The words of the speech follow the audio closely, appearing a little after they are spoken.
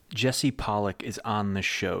Jesse Pollock is on the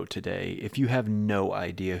show today. If you have no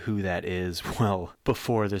idea who that is, well,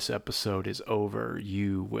 before this episode is over,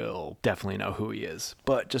 you will definitely know who he is.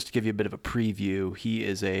 But just to give you a bit of a preview, he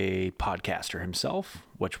is a podcaster himself,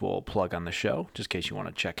 which we'll plug on the show, just in case you want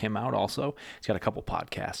to check him out also. He's got a couple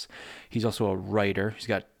podcasts. He's also a writer. He's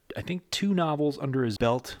got, I think, 2 novels under his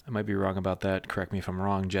belt. I might be wrong about that. Correct me if I'm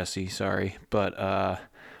wrong, Jesse. Sorry. But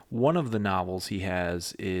one of the novels he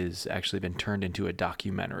has is actually been turned into a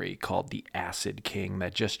documentary called The Acid King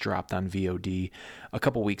that just dropped on VOD a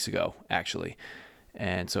couple weeks ago, actually.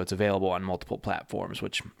 And so it's available on multiple platforms,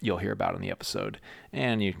 which you'll hear about in the episode.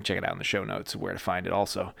 And you can check it out in the show notes where to find it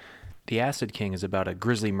also. The Acid King is about a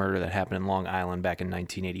grisly murder that happened in Long Island back in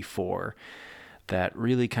 1984 that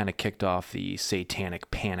really kind of kicked off the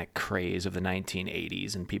satanic panic craze of the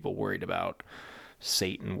 1980s and people worried about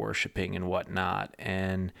Satan worshiping and whatnot.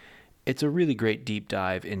 And it's a really great deep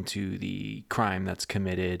dive into the crime that's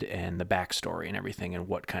committed and the backstory and everything and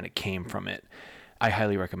what kind of came from it. I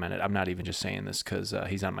highly recommend it. I'm not even just saying this because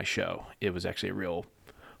he's on my show. It was actually a real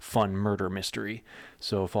fun murder mystery.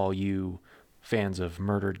 So if all you fans of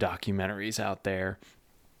murder documentaries out there,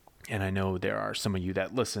 and I know there are some of you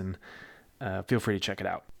that listen, feel free to check it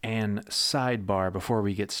out. And sidebar, before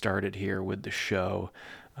we get started here with the show,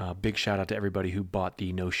 big shout out to everybody who bought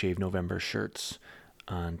the No Shave November shirts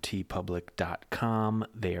on tpublic.com.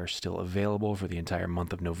 They are still available for the entire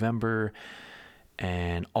month of November,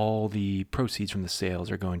 and all the proceeds from the sales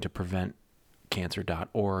are going to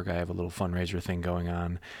preventcancer.org. I have a little fundraiser thing going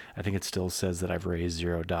on. I think it still says that I've raised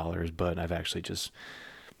 $0, but I've actually just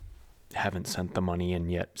haven't sent the money in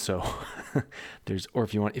yet. So or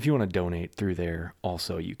if you want to donate through there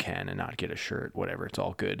also, you can, and not get a shirt, whatever, it's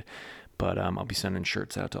all good. But I'll be sending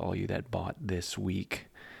shirts out to all you that bought this week.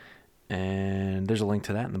 And there's a link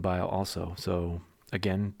to that in the bio also. So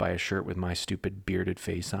again, buy a shirt with my stupid bearded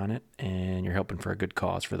face on it, and you're helping for a good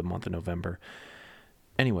cause for the month of November.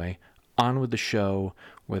 Anyway, on with the show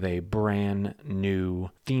with a brand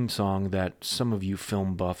new theme song that some of you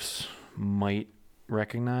film buffs might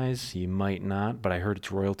recognize. You might not, but I heard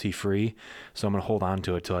it's royalty free. So I'm going to hold on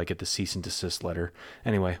to it till I get the cease and desist letter.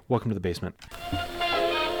 Anyway, welcome to the basement.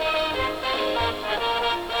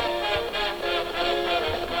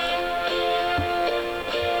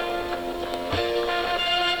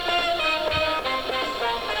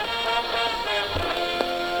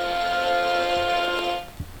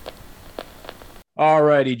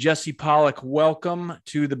 Alrighty, Jesse Pollock, welcome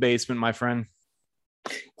to the basement, my friend.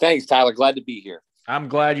 Thanks, Tyler. Glad to be here. I'm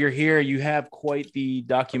glad you're here. You have quite the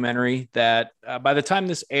documentary that by the time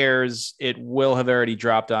this airs, it will have already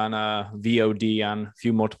dropped on VOD on a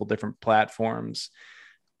few multiple different platforms.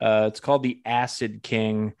 It's called The Acid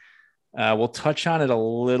King. We'll touch on it a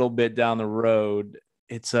little bit down the road.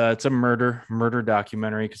 It's a murder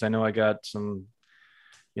documentary because I know I got some,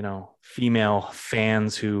 female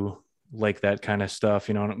fans who like that kind of stuff,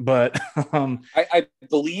 but I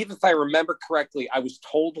believe, if I remember correctly, I was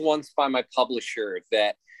told once by my publisher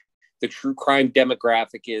that the true crime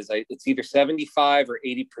demographic is it's either 75 or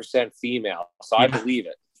 80% female. So yeah. I believe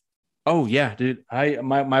it. Oh yeah, dude.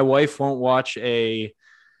 My wife won't watch a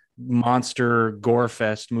monster gore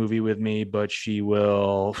fest movie with me, but she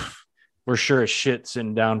will. We're sure as shit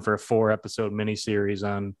sitting down for a 4-episode miniseries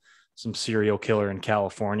on some serial killer in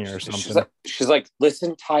California or something. She's like,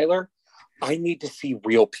 listen, Tyler, I need to see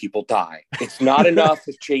real people die. It's not enough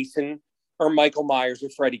if Jason or Michael Myers or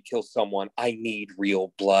Freddy kills someone. I need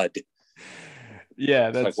real blood. Yeah,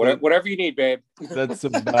 that's like, whatever you need, babe. That's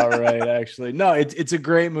about right, actually. No, it's a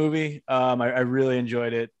great movie. I really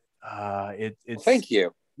enjoyed it. It's thank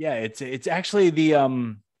you. Yeah, it's actually the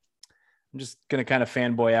I'm just gonna kind of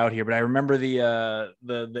fanboy out here, but I remember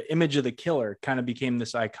the image of the killer kind of became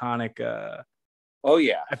this iconic. Oh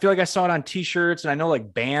yeah, I feel like I saw it on T-shirts, and I know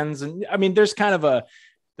like bands, and I mean, there's kind of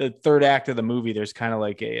the third act of the movie. There's kind of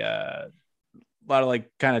like a lot of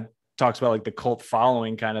like kind of talks about like the cult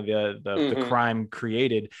following, kind of the crime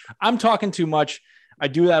created. I'm talking too much. I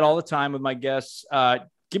do that all the time with my guests.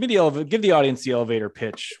 Give the audience the elevator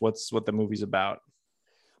pitch. What the movie's about.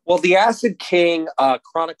 Well, The Acid King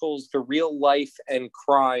chronicles the real life and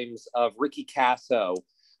crimes of Ricky Casso,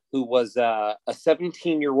 who was a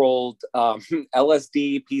 17-year-old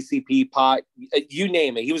LSD, PCP, pot, you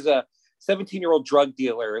name it. He was a 17-year-old drug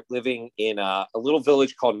dealer living in a little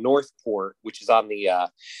village called Northport, which is on the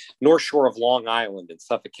North Shore of Long Island in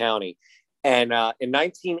Suffolk County. And in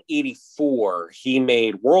 1984, he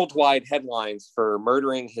made worldwide headlines for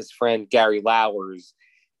murdering his friend Gary Lauwers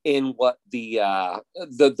in what the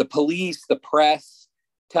police, the press,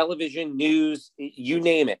 television, news, you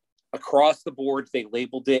name it, across the board, they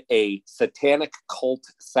labeled it a satanic cult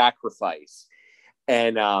sacrifice.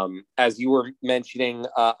 And as you were mentioning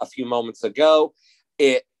a few moments ago,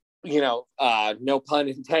 it, no pun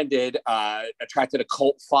intended, attracted a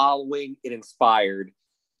cult following. It inspired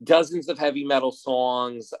dozens of heavy metal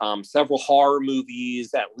songs, several horror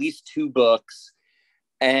movies, at least 2 books.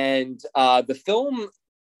 And the film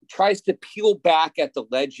tries to peel back at the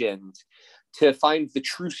legend to find the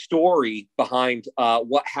true story behind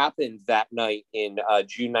what happened that night in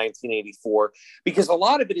June 1984, because a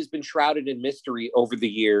lot of it has been shrouded in mystery over the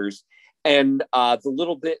years. And the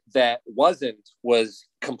little bit that wasn't was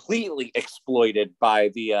completely exploited by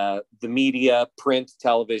the media, print,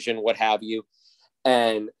 television, what have you,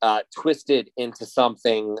 and twisted into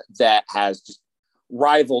something that has just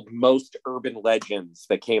rivaled most urban legends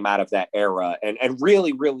that came out of that era, and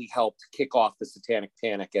really, really helped kick off the Satanic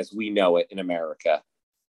Panic as we know it in America.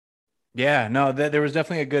 Yeah, no, there was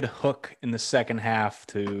definitely a good hook in the second half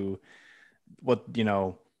to what,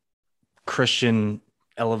 Christian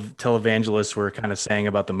televangelists were kind of saying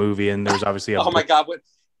about the movie. And there's obviously oh my God,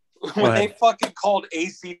 when they fucking called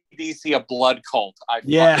AC/DC a blood cult, I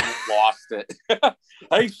fucking lost it.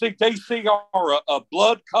 AC/DC are a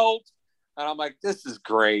blood cult. And I'm like, this is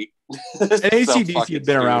great. And AC/DC had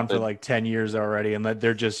been around for like 10 years already, and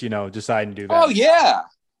they're just, deciding to do that. Oh, yeah.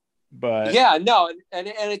 But yeah, no, and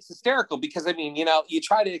it's hysterical because, I mean, you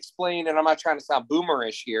try to explain, and I'm not trying to sound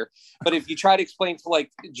boomerish here, but if you try to explain to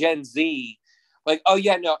like Gen Z, like, oh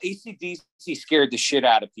yeah, no, AC/DC scared the shit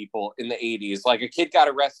out of people in the 80s. Like a kid got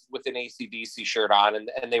arrested with an AC/DC shirt on,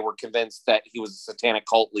 and they were convinced that he was a satanic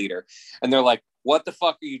cult leader. And they're like, what the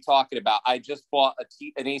fuck are you talking about? I just bought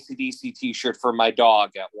an AC/DC t-shirt for my dog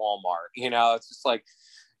at Walmart. It's just like,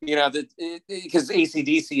 because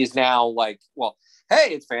AC/DC is now like, well, hey,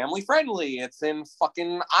 it's family friendly. It's in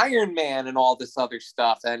fucking Iron Man and all this other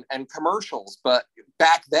stuff and commercials. But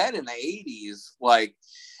back then in the 80s, like,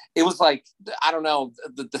 it was like, I don't know,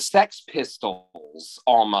 the Sex Pistols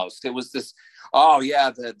almost. It was this,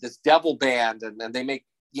 this devil band, and they make,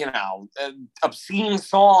 obscene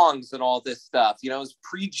songs and all this stuff. It was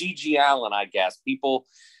pre-G.G. Allen, I guess. People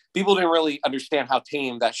didn't really understand how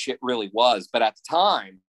tame that shit really was. But at the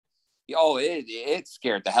time, it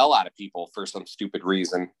scared the hell out of people for some stupid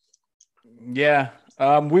reason. Yeah.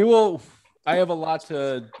 I have a lot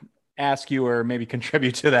to ask you or maybe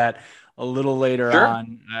contribute to that a little later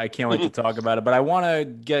on. I can't wait to talk about it, but I want to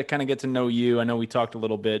get to know you. I know we talked a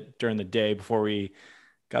little bit during the day before we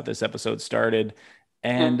got this episode started.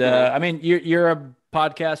 And I mean, you're a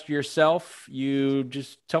podcaster yourself. You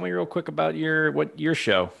just tell me real quick about your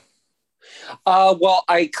show. Well,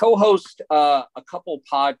 I co-host a couple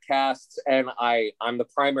podcasts, and I'm the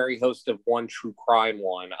primary host of one true crime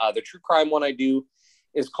one. The true crime one I do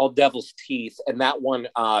is called Devil's Teeth, and that one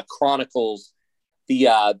chronicles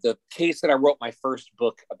the case that I wrote my first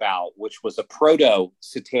book about, which was a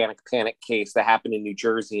proto-satanic panic case that happened in New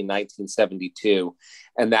Jersey in 1972.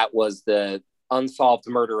 And that was the unsolved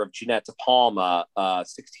murder of Jeanette De Palma, a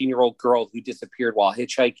 16-year-old girl who disappeared while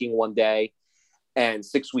hitchhiking one day. And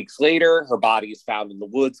 6 weeks later, her body is found in the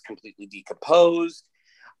woods, completely decomposed.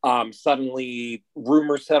 Suddenly,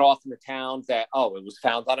 rumors set off in the town that, it was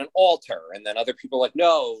found on an altar. And then other people are like,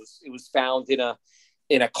 no, it was found in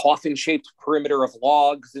a coffin-shaped perimeter of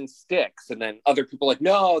logs and sticks. And then other people like,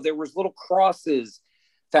 no, there was little crosses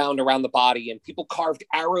found around the body, and people carved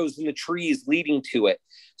arrows in the trees leading to it.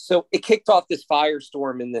 So it kicked off this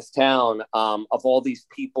firestorm in this town of all these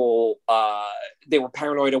people. They were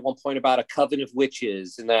paranoid at one point about a coven of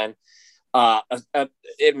witches. And then, you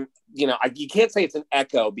can't say it's an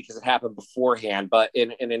echo because it happened beforehand, but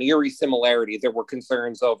in an eerie similarity, there were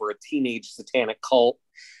concerns over a teenage satanic cult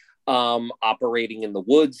operating in the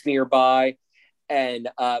woods nearby. And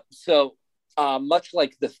so much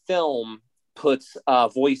like the film puts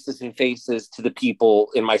voices and faces to the people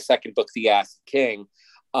in my second book, The Acid King,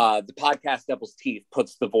 the podcast Devil's Teeth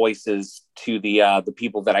puts the voices to the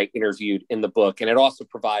people that I interviewed in the book. And it also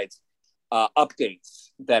provides updates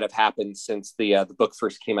that have happened since the book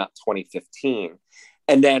first came out in 2015.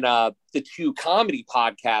 And then the two comedy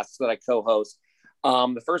podcasts that I co-host,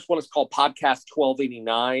 the first one is called Podcast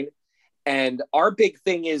 1289. And our big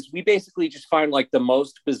thing is we basically just find like the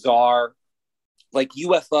most bizarre, like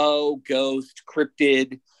UFO, ghost,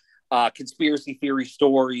 cryptid, conspiracy theory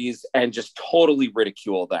stories, and just totally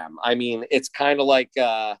ridicule them. I mean, it's kind of like,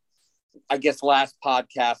 I guess, Last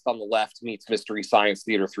Podcast on the Left meets Mystery Science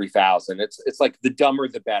Theater 3000. It's like the dumber,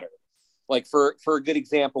 the better. Like for a good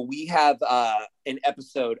example, we have an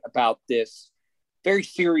episode about this very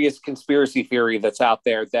serious conspiracy theory that's out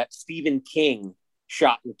there that Stephen King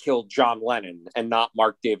shot and killed John Lennon and not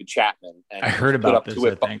Mark David Chapman. And I heard about this,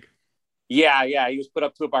 I think. Yeah, he was put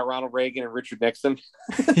up to it by Ronald Reagan and Richard Nixon.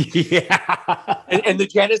 Yeah. And the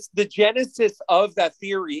genesis of that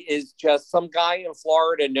theory is just some guy in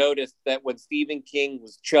Florida noticed that when Stephen King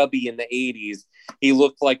was chubby in the 80s, he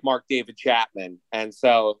looked like Mark David Chapman. And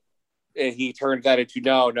so he turned that into,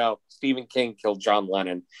 no, Stephen King killed John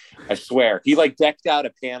Lennon. I swear. He like decked out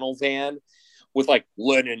a panel van with like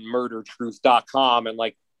LennonMurderTruth.com and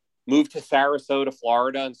like moved to Sarasota,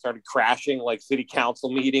 Florida, and started crashing like city council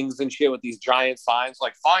meetings and shit with these giant signs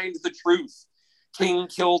like "Find the truth, King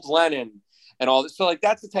killed Lennon," and all this. So like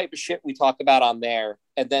that's the type of shit we talk about on there.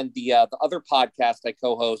 And then the other podcast I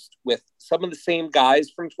co-host with some of the same guys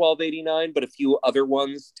from 1289, but a few other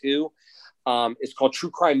ones too, is called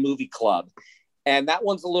True Crime Movie Club. And that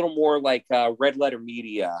one's a little more like Red Letter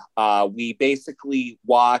Media. We basically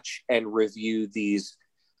watch and review these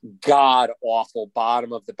god awful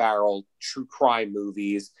bottom of the barrel true crime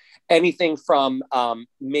movies, anything from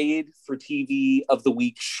made for TV of the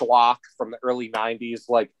week schlock from the early 90s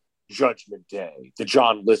like Judgment Day, the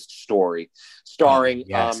John List story starring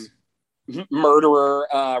murderer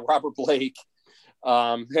Robert Blake.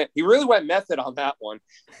 He really went method on that one.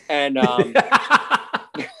 And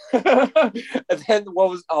and then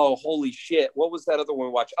holy shit, what was that other one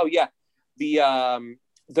we watched? Oh yeah,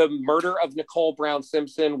 the murder of Nicole Brown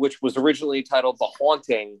Simpson, which was originally titled The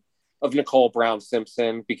Haunting of Nicole Brown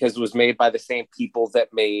Simpson, because it was made by the same people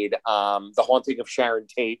that made The Haunting of Sharon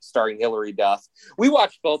Tate, starring Hilary Duff. We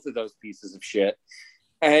watched both of those pieces of shit.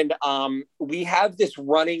 And we have this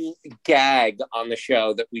running gag on the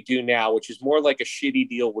show that we do now, which is more like a shitty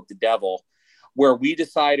deal with the devil, where we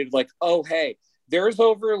decided like, oh, hey, there's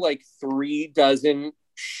over like 3 dozen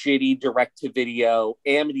shitty direct-to-video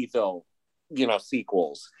Amityville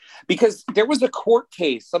sequels, because there was a court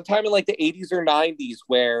case sometime in like the 80s or 90s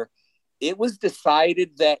where it was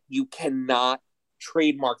decided that you cannot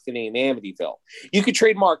trademark the name Amityville. You could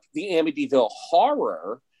trademark the Amityville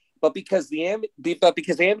horror, but because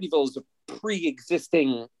Amityville is a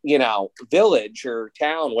pre-existing, village or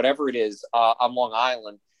town, whatever it is, on Long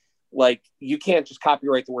Island, like you can't just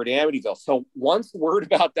copyright the word Amityville. So once the word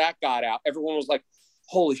about that got out, everyone was like,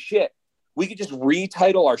 holy shit, we could just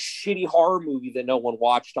retitle our shitty horror movie that no one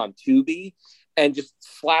watched on Tubi and just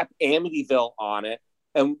slap Amityville on it.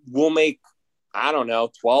 And we'll make, I don't know,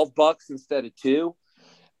 $12 instead of $2.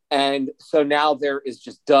 And so now there is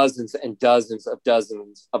just dozens and dozens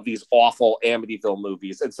of these awful Amityville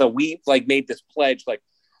movies. And so we like made this pledge, like,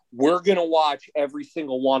 we're going to watch every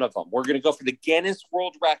single one of them. We're going to go for the Guinness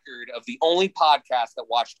World Record of the only podcast that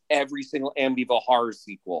watched every single Amityville horror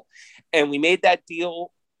sequel. And we made that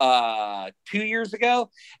deal 2 years ago,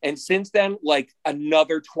 and since then like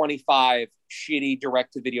another 25 shitty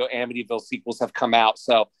direct-to-video Amityville sequels have come out.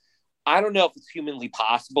 So I don't know if it's humanly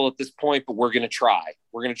possible at this point, but we're gonna try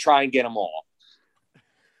and get them all.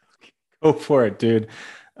 Go for it, dude.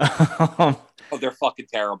 They're fucking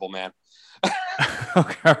terrible, man.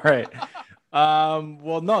 Okay, all right.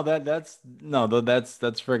 Well, no, that's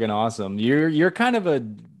friggin' awesome. You're kind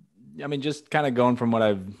of just kind of going from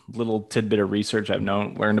what little tidbit of research I've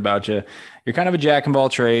learned about you. You're kind of a jack of all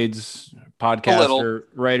trades, podcaster,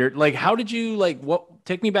 writer. Like, how did you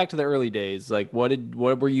take me back to the early days? Like, what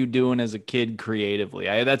were you doing as a kid creatively?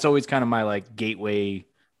 That's always kind of my like gateway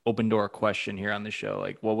open door question here on the show.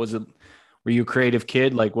 Like, what was it? Were you a creative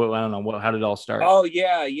kid? Like, what, I don't know. How did it all start? Oh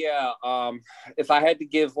yeah. If I had to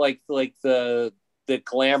give like the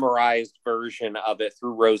glamorized version of it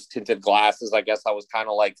through rose tinted glasses, I guess I was kind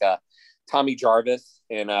of like Tommy Jarvis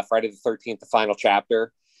in Friday the 13th, the final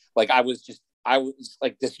chapter. Like I was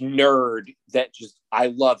like this nerd that just, I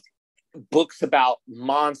loved books about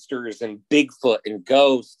monsters and Bigfoot and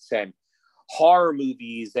ghosts and horror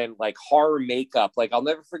movies and like horror makeup. Like I'll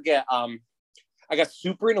never forget. I got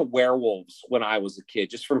super into werewolves when I was a kid,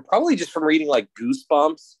 just from reading like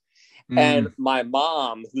Goosebumps. And my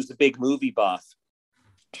mom, who's a big movie buff,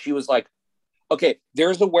 she was like, okay,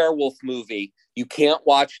 there's a werewolf movie. You can't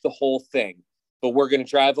watch the whole thing, but we're going to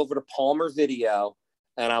drive over to Palmer Video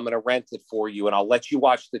and I'm going to rent it for you. And I'll let you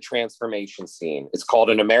watch the transformation scene. It's called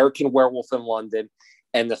An American Werewolf in London.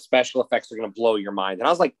 And the special effects are going to blow your mind. And I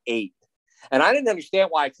was like 8. And I didn't understand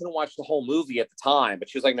why I couldn't watch the whole movie at the time. But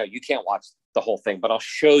she was like, no, you can't watch the whole thing, but I'll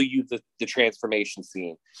show you the transformation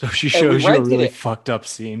scene. So she shows you a really fucked up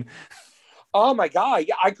scene. Oh my God.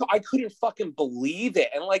 Yeah, I couldn't fucking believe it.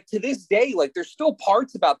 And like to this day, like there's still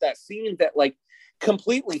parts about that scene that like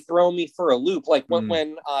completely throw me for a loop. Like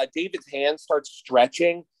when David's hand starts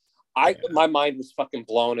stretching, my mind was fucking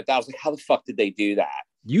blown at that. I was like, how the fuck did they do that?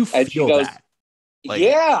 You feel that? Like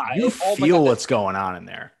Yeah. you Oh my feel God. what's going on in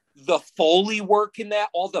there. The Foley work in that,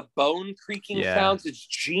 all the bone creaking Yeah. sounds, it's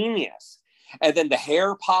genius. And then the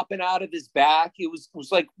hair popping out of his back. It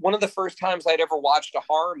was like one of the first times I'd ever watched a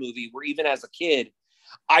horror movie where even as a kid,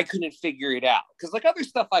 I couldn't figure it out. Because like other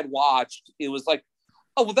stuff I'd watched, it was like,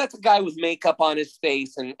 oh, well, that's a guy with makeup on his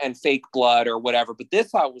face and fake blood or whatever. But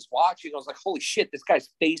this I was watching, I was like, holy shit, this guy's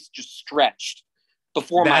face just stretched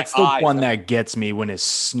before my That's the eyes. one that gets me when his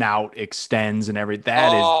snout extends and everything.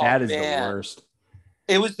 Oh, That is the man. worst.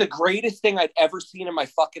 It was the greatest thing I'd ever seen in my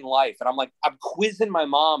fucking life. And I'm like, I'm quizzing my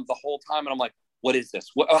mom the whole time. And I'm like, what is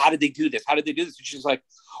this? How did they do this? How did they do this? And she's like,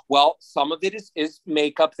 well, some of it is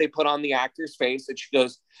makeup they put on the actor's face. And she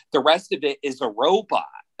goes, the rest of it is a robot.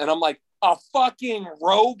 And I'm like, a fucking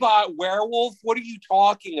robot werewolf? What are you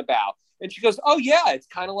talking about? And she goes, oh, yeah, it's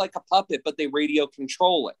kind of like a puppet, but they radio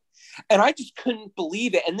control it. And I just couldn't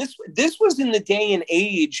believe it. And this was in the day and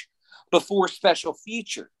age before special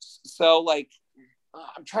features. So, like,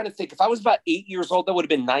 I'm trying to think. If I was about 8 years old, that would have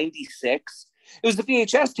been 96. It was the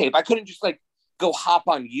VHS tape. I couldn't just like go hop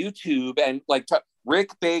on YouTube and like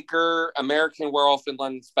Rick Baker, American Werewolf in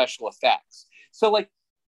London special effects. So like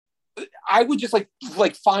I would just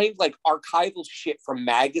like find like archival shit from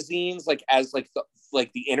magazines, like as like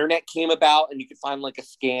the internet came about, and you could find like a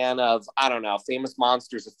scan of, I don't know, famous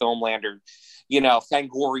monsters of Filmland or,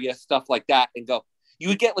 Fangoria, stuff like that, and go, you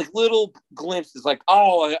would get like little glimpses like,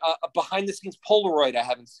 oh, a behind the scenes Polaroid I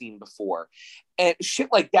haven't seen before. And shit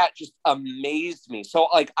like that just amazed me. So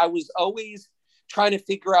like I was always trying to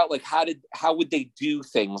figure out like how would they do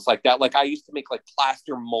things like that. Like I used to make like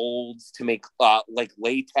plaster molds to make like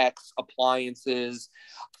latex appliances.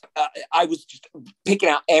 I was just picking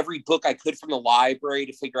out every book I could from the library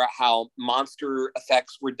to figure out how monster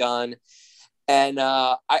effects were done. And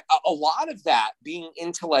a lot of that being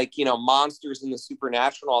into like, monsters and the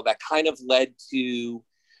supernatural, all that kind of led to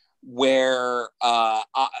where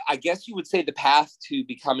I guess you would say the path to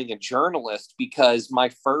becoming a journalist, because my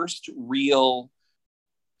first real,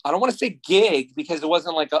 I don't want to say gig because it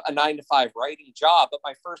wasn't like a 9-to-5 writing job, but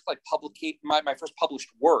my first like my first published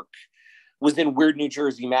work was in Weird New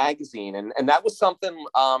Jersey magazine. And that was something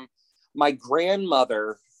my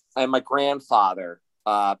grandmother and my grandfather,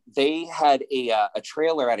 they had a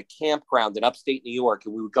trailer at a campground in upstate New York,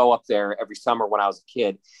 and we would go up there every summer when I was a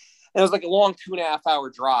kid. And it was like a long 2.5-hour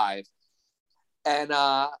drive. And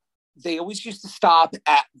they always used to stop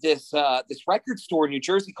at this record store in New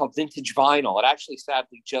Jersey called Vintage Vinyl. It actually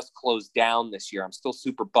sadly just closed down this year. I'm still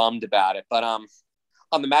super bummed about it. But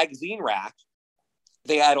on the magazine rack,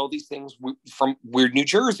 they had all these things from Weird New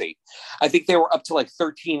Jersey. I think they were up to like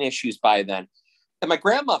 13 issues by then. And my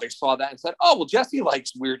grandmother saw that and said, oh, well, Jesse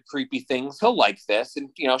likes weird, creepy things. He'll like this. And,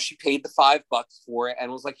 she paid the $5 for it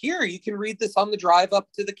and was like, here, you can read this on the drive up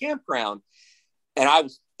to the campground. And I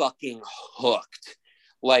was fucking hooked.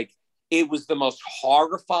 Like, it was the most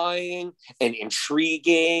horrifying and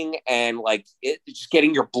intriguing and like just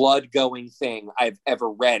getting your blood going thing I've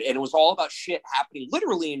ever read. And it was all about shit happening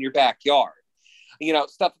literally in your backyard.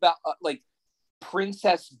 Stuff about like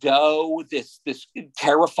Princess Doe, this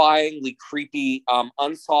terrifyingly creepy,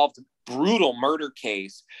 unsolved, brutal murder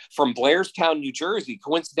case from Blairstown, New Jersey.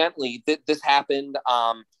 Coincidentally, this happened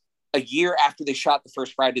a year after they shot the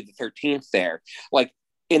first Friday the 13th there. Like,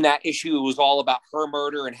 in that issue, it was all about her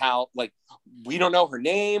murder and how, like, we don't know her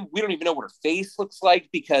name. We don't even know what her face looks like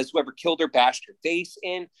because whoever killed her bashed her face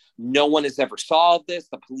in. No one has ever solved this.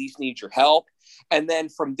 The police need your help. And then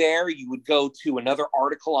from there, you would go to another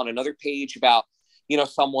article on another page about,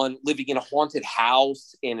 someone living in a haunted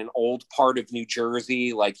house in an old part of New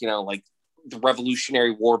Jersey, like, like the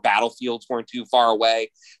Revolutionary War battlefields weren't too far away.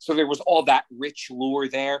 So there was all that rich lore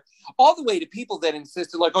there, all the way to people that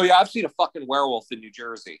insisted like, oh yeah, I've seen a fucking werewolf in New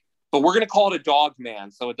Jersey, but we're going to call it a dog man.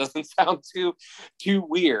 So it doesn't sound too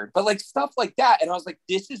weird, but like stuff like that. And I was like,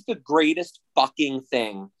 this is the greatest fucking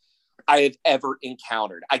thing I have ever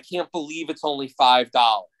encountered. I can't believe it's only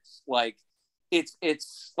 $5. Like it's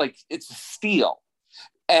like, it's a steal.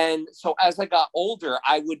 And so as I got older,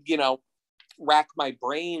 I would, rack my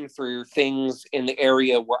brain through things in the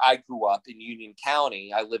area where I grew up in Union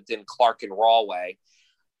County. I lived in Clark and Rahway,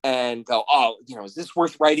 and go, oh, is this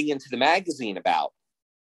worth writing into the magazine about?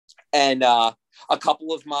 And a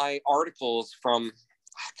couple of my articles from,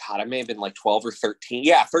 God, I may have been like 12 or 13.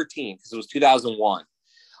 Yeah, 13, because it was 2001.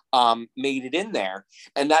 Made it in there.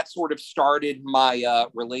 And that sort of started my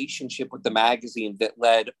relationship with the magazine that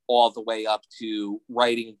led all the way up to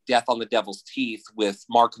writing Death on the Devil's Teeth with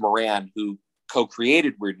Mark Moran, who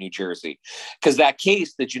co-created Weird New Jersey. Because that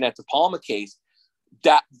case, the Jeanette De Palma case,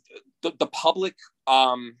 that the public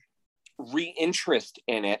re-interest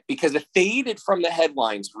in it because it faded from the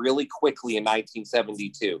headlines really quickly in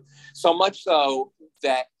 1972. So much so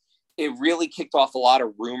that it really kicked off a lot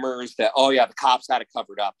of rumors that, oh yeah, the cops had it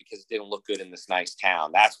covered up because it didn't look good in this nice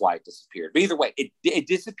town. That's why it disappeared. But either way, it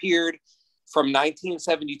disappeared from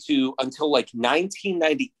 1972 until like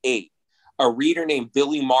 1998. A reader named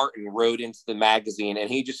Billy Martin wrote into the magazine and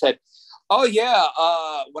he just said, oh yeah,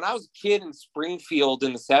 when I was a kid in Springfield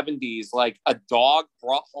in the 70s, like a dog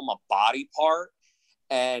brought home a body part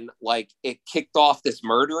and like it kicked off this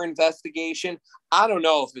murder investigation. I don't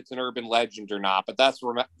know if it's an urban legend or not, but that's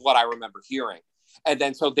what I remember hearing. And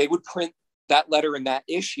then so they would print that letter in that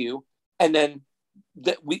issue. And then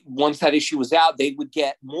once that issue was out, they would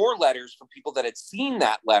get more letters from people that had seen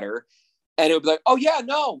that letter. And it would be like, oh yeah,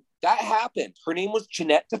 no, that happened. Her name was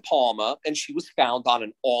Jeanette De Palma and she was found on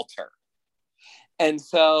an altar. And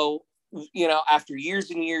so, you know, after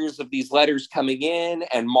years and years of these letters coming in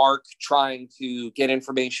and Mark trying to get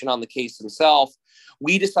information on the case himself,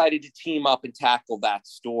 we decided to team up and tackle that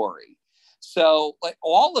story. So like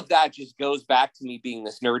all of that just goes back to me being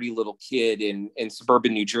this nerdy little kid in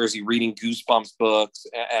suburban New Jersey, reading Goosebumps books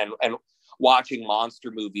and watching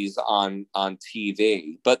monster movies on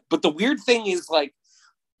TV. But the weird thing is like,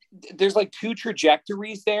 there's like two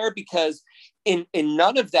trajectories there because in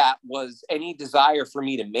none of that was any desire for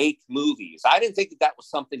me to make movies. I didn't think that was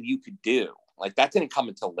something you could do. Like that didn't come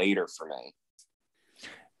until later for me.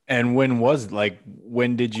 And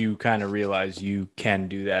when did you kind of realize you can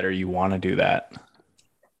do that or you want to do that?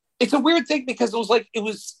 It's a weird thing because it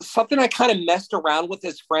was something I kind of messed around with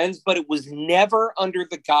as friends, but it was never under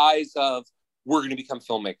the guise of we're going to become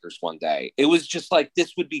filmmakers one day. It was just like,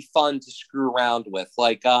 this would be fun to screw around with.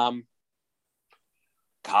 Like, God,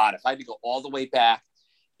 if I had to go all the way back,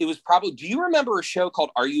 it was probably, do you remember a show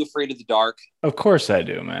called Are You Afraid of the Dark? Of course I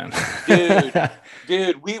do, man.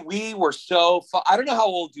 dude, we were so fun. I don't know how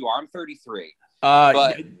old you are. I'm 33.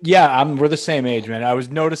 Yeah, we're the same age, man. I was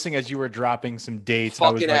noticing as you were dropping some dates, I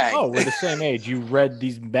was like, oh, we're the same age. You read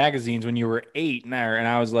these magazines when you were 8, and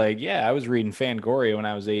I was like, yeah, I was reading Fangoria when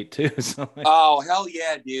I was 8 too. So oh, hell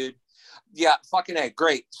yeah, dude. Yeah, fucking A.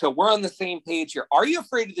 Great. So we're on the same page here. Are You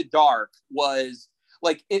Afraid of the Dark was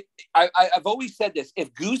like it. I've always said this.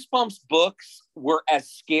 If Goosebumps books were as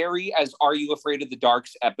scary as Are You Afraid of the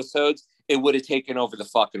Dark's episodes, it would have taken over the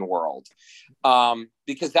fucking world.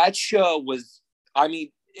 Because that show was, I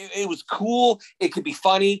mean, it was cool. It could be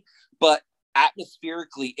funny, but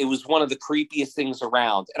atmospherically, it was one of the creepiest things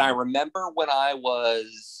around. And I remember when I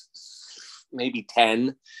was maybe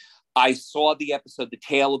 10, I saw the episode, The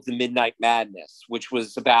Tale of the Midnight Madness, which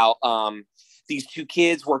was about these two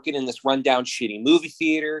kids working in this rundown shitty movie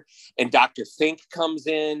theater. And Dr. Fink comes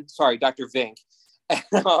in. Sorry, Dr. Vink.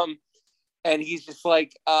 And he's just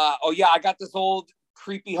like, oh yeah, I got this old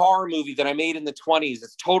creepy horror movie that I made in the 20s.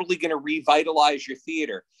 It's totally going to revitalize your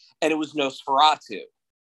theater. And it was Nosferatu.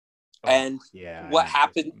 And what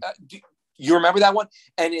happened? You remember that one?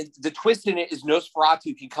 And the twist in it is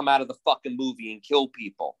Nosferatu can come out of the fucking movie and kill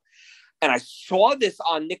people. And I saw this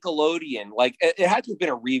on Nickelodeon. Like it had to have been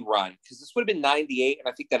a rerun because this would have been 98. And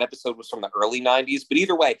I think that episode was from the early 90s. But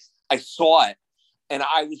either way, I saw it and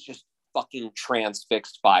I was just fucking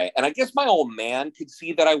transfixed by it. And I guess my old man could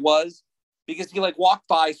see that I was, because he like walked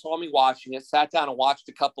by, saw me watching it, sat down and watched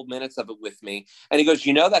a couple minutes of it with me. And he goes,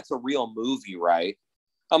 you know, that's a real movie, right?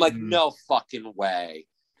 I'm like, no fucking way.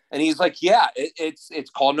 And he's like, yeah, it's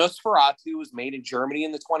called Nosferatu. It was made in Germany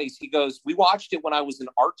in the 20s. He goes, we watched it when I was in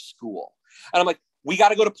art school. And I'm like, we got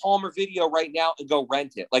to go to Palmer Video right now and go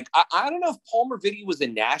rent it. Like, I don't know if Palmer Video was a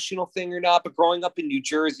national thing or not, but growing up in New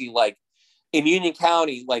Jersey, like in Union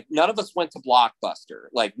County, like none of us went to Blockbuster.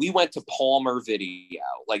 Like we went to Palmer Video.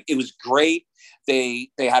 Like it was great. They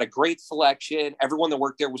had a great selection. Everyone that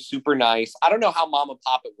worked there was super nice. I don't know how mom and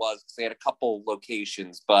pop it was because they had a couple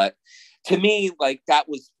locations, but to me, like that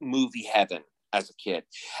was movie heaven as a kid.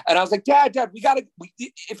 And I was like, Dad,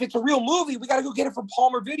 if it's a real movie, we got to go get it from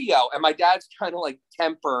Palmer Video. And my dad's trying to like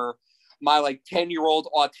temper my like 10-year-old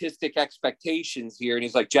autistic expectations here. And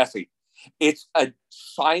he's like, Jesse, it's a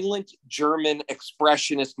silent German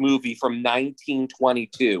expressionist movie from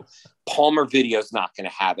 1922. Palmer Video's not going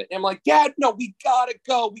to have it. And I'm like, Dad, no, we got to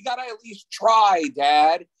go. We got to at least try,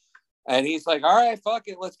 Dad. And he's like, all right, fuck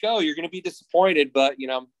it. Let's go. You're going to be disappointed. But, you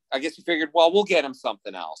know, I guess he figured, well, we'll get him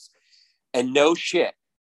something else. And no shit,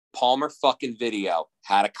 Palmer fucking Video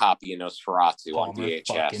had a copy of Nosferatu on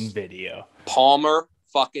VHS. Palmer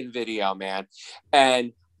fucking Video, man.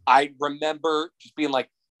 And I remember just being like,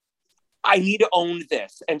 I need to own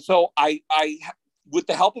this. And so I with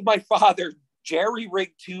the help of my father, Jerry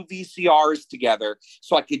rigged 2 VCRs together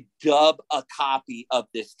so I could dub a copy of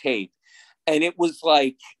this tape. And it was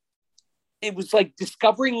like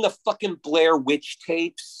discovering the fucking Blair Witch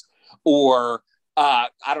tapes, or I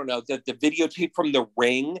don't know, the videotape from The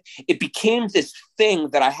Ring. It became this thing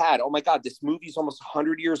that I had. Oh my God, this movie's almost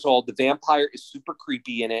 100 years old. The vampire is super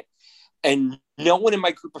creepy in it. And no one in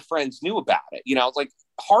my group of friends knew about it. You know, it's like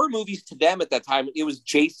horror movies to them at that time, it was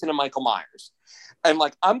Jason and Michael Myers. And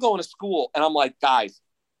like, I'm going to school and I'm like, guys,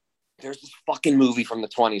 there's this fucking movie from the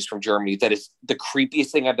 20s from Germany that is the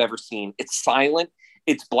creepiest thing I've ever seen. It's silent.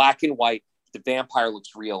 It's black and white. The vampire looks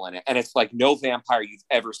real in it. And it's like no vampire you've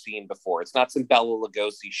ever seen before. It's not some Bela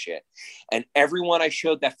Lugosi shit. And everyone I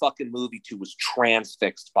showed that fucking movie to was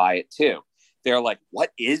transfixed by it too. They're like,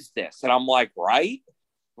 what is this? And I'm like, right?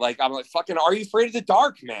 Like, I'm like, fucking, Are You Afraid of the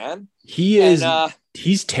Dark, man? He's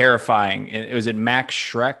terrifying. It was Max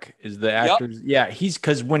Schreck is the actor. Yep. Yeah. He's,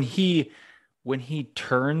 cause when he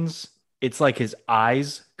turns, it's like his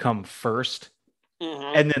eyes come first.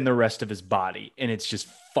 Mm-hmm. And then the rest of his body. And it's just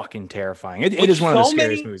fucking terrifying. It is one of the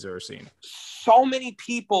scariest movies I've ever seen. So many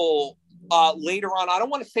people later on, I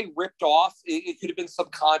don't want to say ripped off. It could have been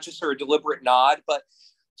subconscious or a deliberate nod, but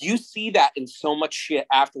you see that in so much shit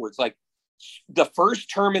afterwards. Like the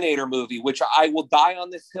first Terminator movie, which I will die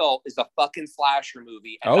on this hill, is a fucking slasher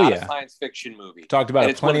movie and not a science fiction movie. Talked about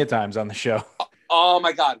it plenty of times on the show. Oh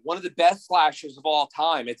my God, one of the best slashers of all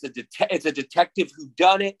time. It's a detective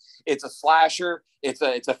whodunit. It's a slasher. It's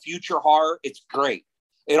a future horror. It's great.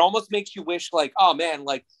 It almost makes you wish, like, oh man,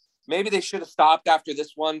 like maybe they should have stopped after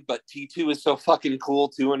this one, but T2 is so fucking cool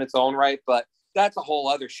too in its own right. But that's a whole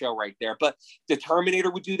other show right there. But the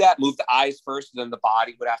Terminator would do that, move the eyes first, and then the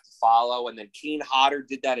body would have to follow. And then Keen Hodder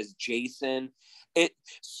did that as Jason.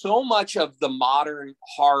 So much of the modern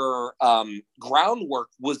horror groundwork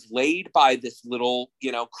was laid by this little,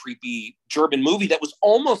 creepy German movie that was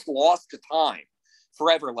almost lost to time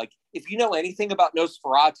forever. Like, if you know anything about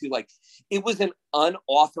Nosferatu, like it was an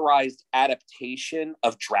unauthorized adaptation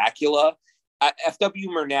of Dracula. F.W.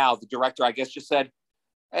 Murnau, the director, I guess, just said,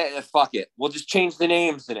 fuck it, we'll just change the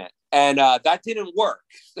names in it. And that didn't work.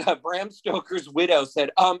 Bram Stoker's widow said,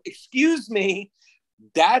 excuse me,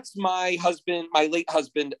 that's my late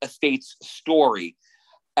husband estate's story.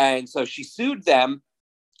 And so she sued them,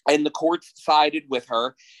 and the courts sided with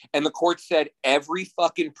her. And the court said every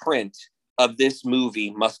fucking print of this movie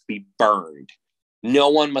must be burned. No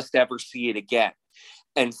one must ever see it again.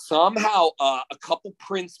 And somehow a couple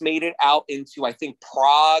prints made it out into, I think,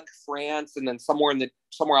 Prague, France, and then somewhere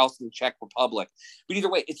else in the Czech Republic. But either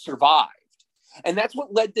way, it survived. And that's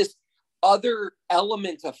what led this other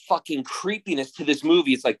element of fucking creepiness to this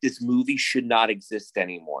movie. It's like, this movie should not exist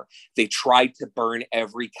anymore. They tried to burn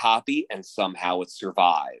every copy and somehow it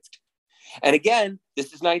survived. And again, this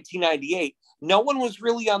is 1998. No one was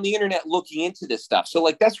really on the internet looking into this stuff. So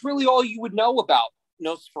like, that's really all you would know about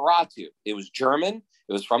Nosferatu. It was German.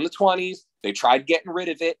 It was from the 20s. They tried getting rid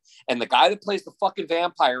of it. And the guy that plays the fucking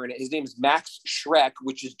vampire in it, his name is Max Schreck,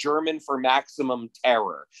 which is German for maximum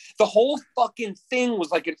terror. The whole fucking thing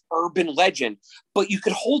was like an urban legend, but you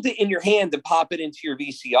could hold it in your hand and pop it into your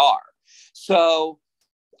VCR. So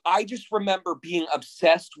I just remember being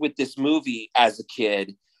obsessed with this movie as a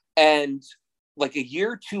kid. And like a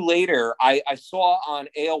year or two later, I saw on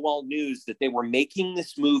AOL News that they were making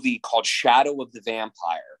this movie called Shadow of the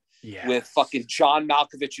Vampire. Yes. With fucking John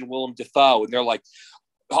Malkovich and Willem Dafoe. And they're like,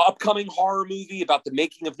 upcoming horror movie about the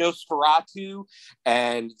making of Nosferatu.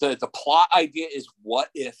 And the plot idea is, what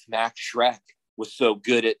if Max Schreck was so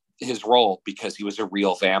good at his role because he was a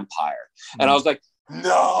real vampire? And I was like,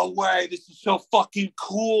 no way, this is so fucking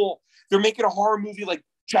cool. They're making a horror movie like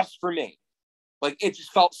just for me. Like, it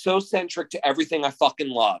just felt so centric to everything I fucking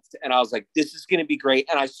loved. And I was like, this is going to be great.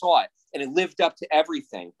 And I saw it and it lived up to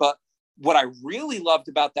everything. But what I really loved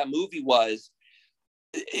about that movie was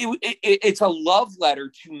it's a love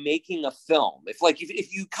letter to making a film.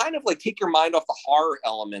 If you kind of like take your mind off the horror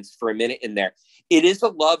elements for a minute in there, it is a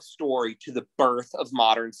love story to the birth of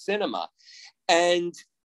modern cinema. And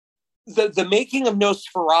the making of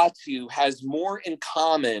Nosferatu has more in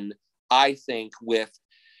common, I think, with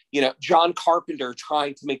John Carpenter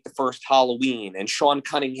trying to make the first Halloween and Sean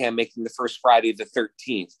Cunningham making the first Friday the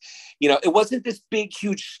 13th. It wasn't this big,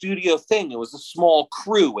 huge studio thing. It was a small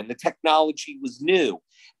crew and the technology was new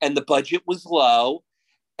and the budget was low.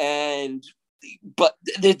 But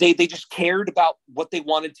they just cared about what they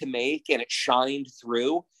wanted to make and it shined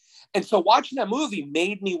through. And so watching that movie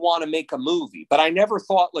made me want to make a movie. But I never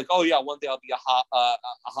thought like, oh yeah, one day I'll be a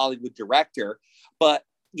Hollywood director. But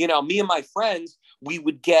me and my friends, we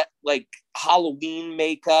would get like Halloween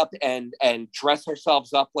makeup and dress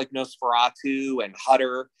ourselves up like Nosferatu and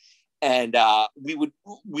Hutter. And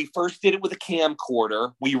we first did it with a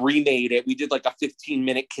camcorder. We remade it. We did like a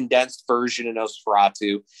 15-minute condensed version of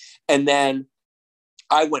Nosferatu. And then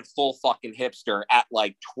I went full fucking hipster at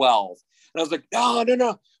like 12. And I was like,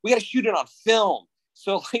 no, we got to shoot it on film.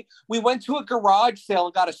 So like, we went to a garage sale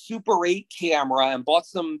and got a Super 8 camera and bought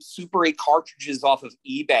some Super 8 cartridges off of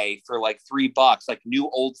eBay for like $3, like new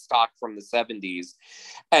old stock from the 70s.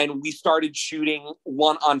 And we started shooting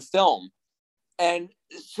one on film. And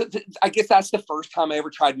so I guess that's the first time I ever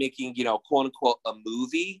tried making, quote unquote, a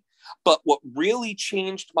movie. But what really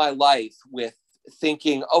changed my life with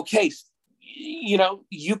thinking, okay, you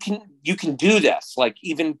can do this, like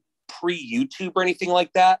even pre-YouTube or anything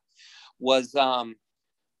like that, was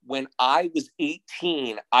when I was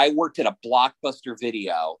 18, I worked at a Blockbuster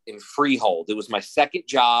Video in Freehold. It was my second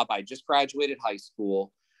job. I just graduated high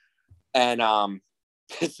school. And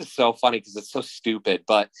this is so funny because it's so stupid,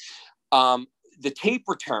 but the tape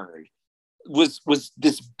return was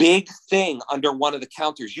this big thing under one of the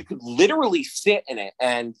counters. You could literally sit in it,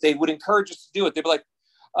 and they would encourage us to do it. They'd be like,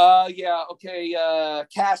 yeah, okay,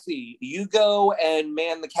 Cassie, you go and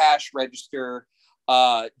man the cash register.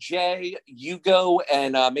 Jay, you go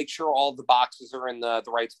and make sure all the boxes are in the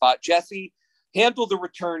right spot. Jesse, handle the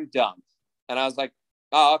return dump. And I was like,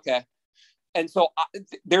 oh, okay. And so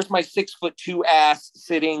there's my 6'2" ass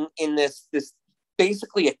sitting in this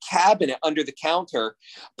basically a cabinet under the counter,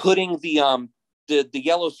 putting the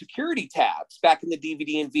yellow security tabs back in the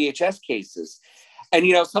DVD and VHS cases. And,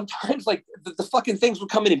 sometimes like the fucking things would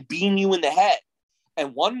come in and beam you in the head.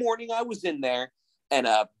 And one morning I was in there and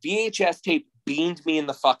a VHS tape beamed me in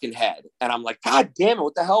the fucking head. And I'm like, God damn it,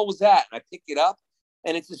 what the hell was that? And I pick it up,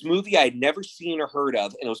 and it's this movie I had never seen or heard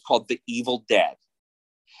of. And it was called The Evil Dead.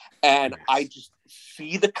 And I just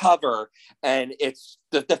see the cover, and it's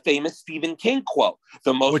the famous Stephen King quote,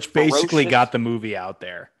 which basically got the movie out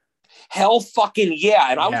there. Hell fucking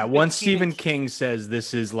yeah. And once Stephen King says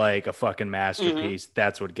this is like a fucking masterpiece,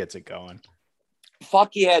 that's what gets it going.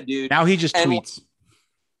 Fuck yeah, dude. Now he just tweets.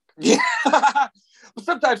 Yeah.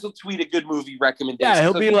 Sometimes he'll tweet a good movie recommendation. Yeah,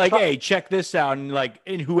 he'll be like, hey, check this out.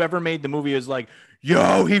 And whoever made the movie is like,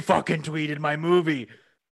 yo, he fucking tweeted my movie.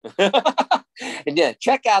 And yeah,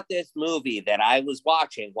 check out this movie that I was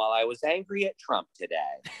watching while I was angry at Trump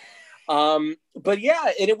today. But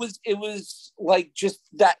yeah, and it was like just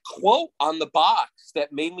that quote on the box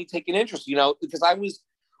that made me take an interest, because I was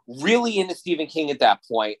really into Stephen King at that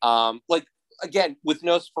point. Like again, with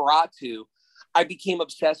Nosferatu, I became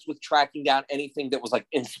obsessed with tracking down anything that was like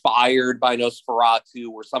inspired by Nosferatu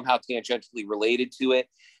or somehow tangentially related to it.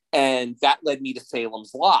 And that led me to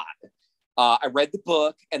Salem's Lot. I read the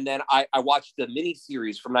book, and then I watched the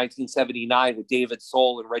miniseries from 1979 with David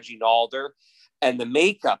Soul and Reggie Nalder. And the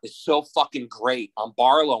makeup is so fucking great on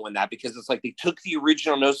Barlow in that, because it's like they took the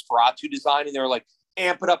original Nosferatu design and they were like,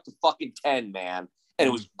 amp it up to fucking 10, man. And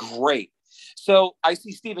it was great. So I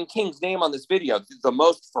see Stephen King's name on this video, the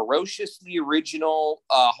most ferociously original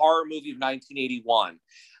horror movie of 1981.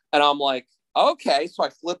 And I'm like, okay. So I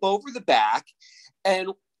flip over the back, and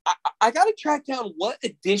I got to track down what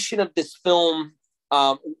edition of this film,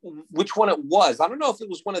 which one it was. I don't know if it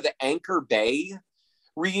was one of the Anchor Bay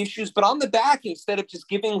reissues, but on the back, instead of just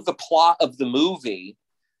giving the plot of the movie,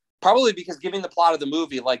 probably because giving the plot of the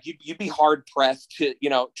movie, like you'd be hard pressed to,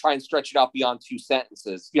 try and stretch it out beyond 2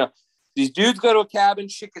 sentences. These dudes go to a cabin,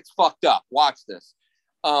 shit gets fucked up. Watch this.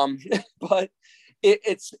 But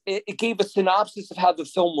it gave a synopsis of how the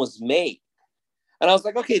film was made. And I was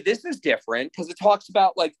like, okay, this is different, because it talks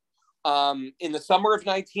about like in the summer of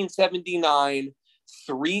 1979,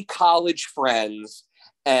 3 college friends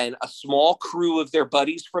and a small crew of their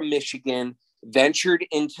buddies from Michigan ventured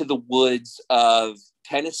into the woods of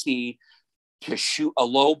Tennessee to shoot a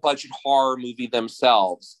low-budget horror movie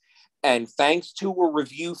themselves. And thanks to a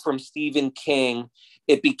review from Stephen King,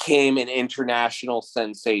 it became an international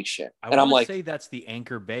sensation. And I'm like, say that's the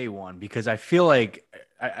Anchor Bay one, because I feel like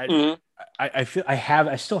I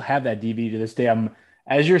still have that DVD to this day.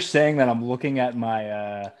 As you're saying that, I'm looking at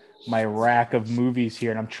my my rack of movies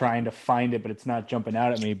here, and I'm trying to find it, but it's not jumping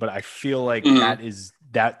out at me. But I feel like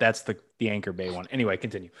that's the Anchor Bay one. Anyway,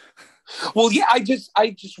 continue. Well, yeah, I just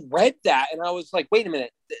read that, and I was like, wait a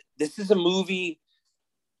minute, this is a movie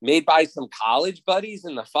made by some college buddies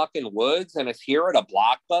in the fucking woods, and it's here at a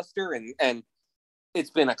Blockbuster, and it's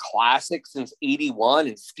been a classic since 81,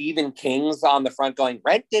 and Stephen King's on the front going,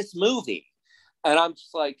 rent this movie. And I'm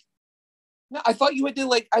just like, no, I thought you would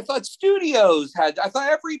do I thought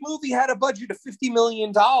every movie had a budget of $50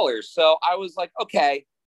 million. So I was like, okay,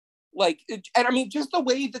 And I mean, just the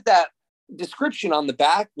way that description on the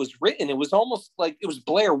back was written, it was almost like it was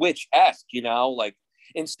Blair Witch-esque, like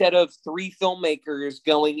instead of three filmmakers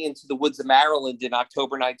going into the woods of Maryland in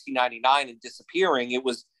October 1999 and disappearing, it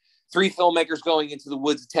was three filmmakers going into the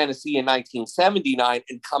woods of Tennessee in 1979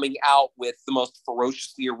 and coming out with the most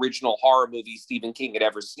ferociously original horror movie Stephen King had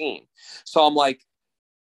ever seen. So I'm like,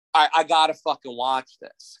 I gotta fucking watch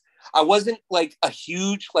this. I wasn't like a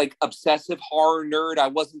huge, like, obsessive horror nerd. I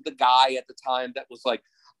wasn't the guy at the time that was like,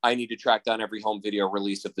 I need to track down every home video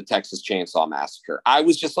release of the Texas Chainsaw Massacre. I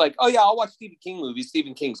was just like, oh yeah, I'll watch Stephen King movies.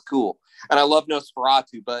 Stephen King's cool. And I love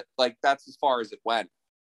Nosferatu, but like, that's as far as it went.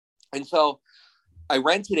 And so I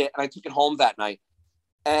rented it and I took it home that night.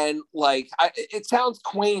 And like, it sounds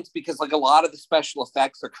quaint because like a lot of the special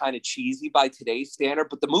effects are kind of cheesy by today's standard,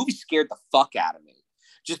 but the movie scared the fuck out of me.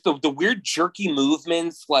 Just the weird jerky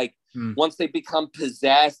movements, like once they become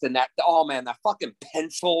possessed, and that, oh man, that fucking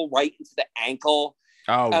pencil right into the ankle.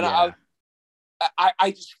 Oh, and yeah.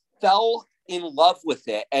 I just fell in love with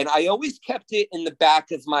it. And I always kept it in the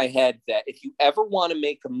back of my head that if you ever want to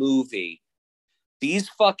make a movie, these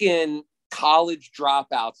fucking college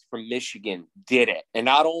dropouts from Michigan did it. And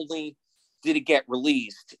not only did it get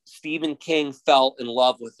released, Stephen King fell in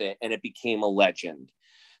love with it and it became a legend.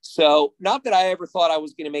 So not that I ever thought I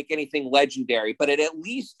was going to make anything legendary, but it at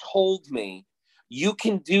least told me you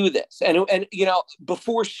can do this. And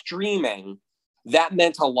before streaming, that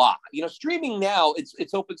meant a lot. Streaming now,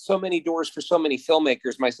 it's opened so many doors for so many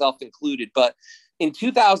filmmakers, myself included. But in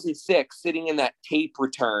 2006, sitting in that tape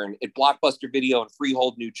return at Blockbuster Video in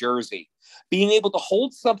Freehold, New Jersey, being able to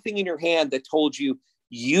hold something in your hand that told you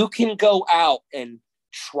you can go out and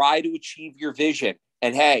try to achieve your vision.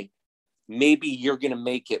 And hey, maybe you're going to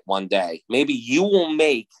make it one day. Maybe you will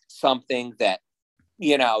make something that,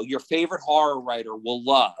 your favorite horror writer will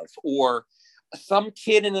love, or some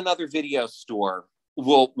kid in another video store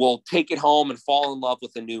will take it home and fall in love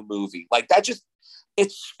with a new movie. Like that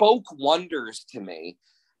it spoke wonders to me.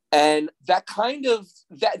 And that kind of,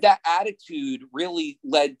 that attitude really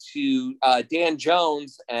led to Dan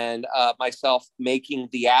Jones and myself making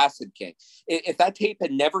The Acid King. If that tape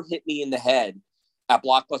had never hit me in the head at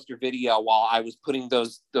Blockbuster Video while I was putting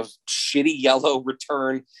those shitty yellow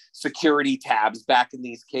return security tabs back in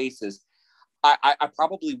these cases, I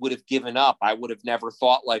probably would have given up. I would have never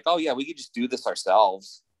thought like, oh yeah, we could just do this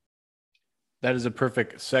ourselves. That is a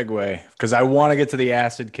perfect segue because I want to get to The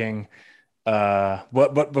Acid King.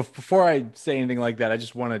 But before I say anything like that, I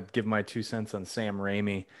just want to give my 2 cents on Sam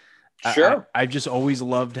Raimi. Sure. I've just always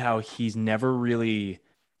loved how he's never really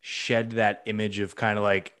shed that image of kind of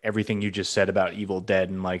like everything you just said about Evil Dead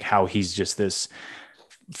and like how he's just this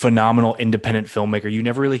phenomenal independent filmmaker. You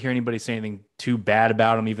never really hear anybody say anything too bad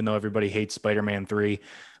about him, even though everybody hates Spider-Man 3.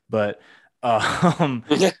 But well,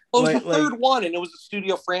 it was the third one, and it was a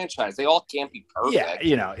studio franchise. They all can't be perfect.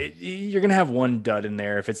 Yeah, you're gonna have one dud in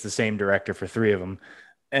there if it's the same director for three of them.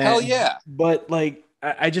 Hell yeah! But like,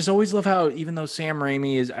 I just always love how, even though Sam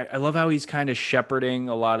Raimi is, I love how he's kind of shepherding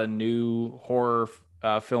a lot of new horror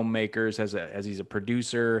filmmakers as he's a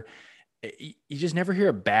producer. You just never hear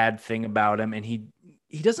a bad thing about him, and he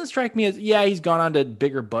doesn't strike me as, he's gone on to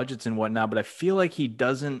bigger budgets and whatnot, but I feel like he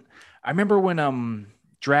doesn't. I remember when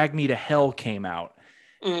Drag Me to Hell came out.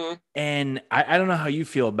 Mm-hmm. And I don't know how you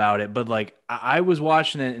feel about it, but like I was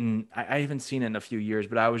watching it and I haven't seen it in a few years,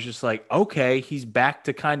 but I was just like, okay, he's back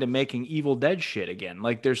to kind of making Evil Dead shit again.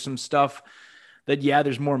 Like there's some stuff that,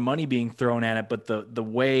 there's more money being thrown at it, but the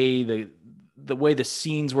way the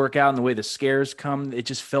scenes work out and the way the scares come, it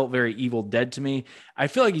just felt very Evil Dead to me. I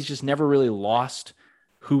feel like he's just never really lost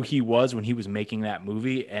who he was when he was making that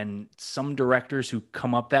movie, and some directors who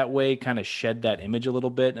come up that way kind of shed that image a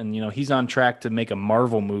little bit. And he's on track to make a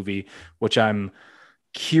Marvel movie, which I'm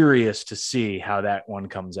curious to see how that one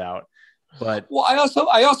comes out. But I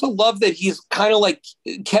also love that he's kind of like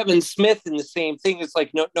Kevin Smith in the same thing. It's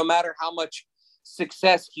like no matter how much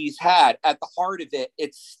success he's had, at the heart of it,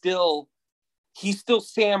 he's still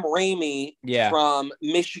Sam Raimi from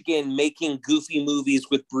Michigan, making goofy movies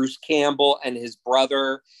with Bruce Campbell and his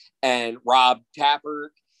brother and Rob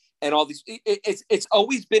Tapert and all these. It's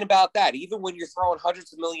always been about that. Even when you're throwing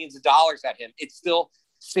hundreds of millions of dollars at him, it's still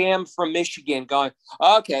Sam from Michigan going,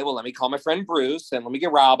 okay, well, let me call my friend Bruce and let me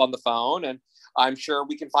get Rob on the phone. And I'm sure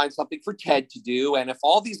we can find something for Ted to do. And if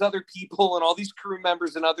all these other people and all these crew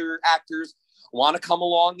members and other actors want to come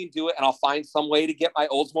along and do it, and I'll find some way to get my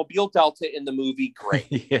Oldsmobile Delta in the movie,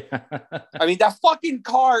 great. I mean, that fucking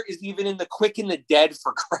car is even in The Quick and the Dead,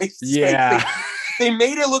 for Christ's sake. They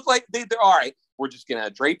made it look like they're all right, we're just going to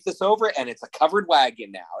drape this over and it's a covered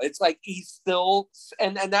wagon now. It's like he's still,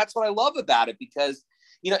 and that's what I love about it, because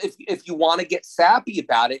if you want to get sappy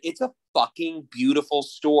about it, it's a fucking beautiful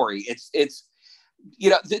story. It's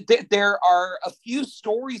there are a few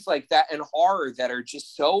stories like that in horror that are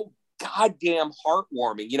just so goddamn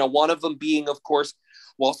heartwarming. One of them being, of course,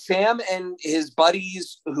 well, Sam and his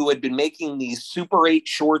buddies who had been making these Super 8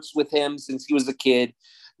 shorts with him since he was a kid,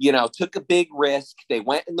 took a big risk. They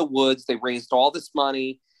went in the woods, they raised all this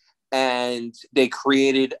money, and they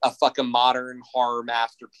created a fucking modern horror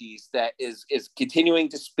masterpiece that is continuing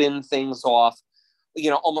to spin things off,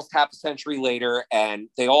 almost half a century later. And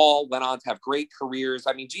they all went on to have great careers.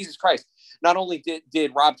 I mean, Jesus Christ, not only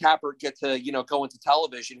did Rob Tapert get to, go into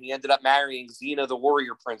television, he ended up marrying Xena, the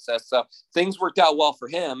warrior princess. So things worked out well for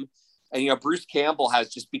him. And, Bruce Campbell has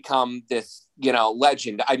just become this,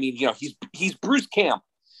 legend. I mean, he's Bruce Campbell.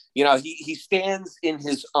 He stands in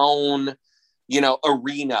his own,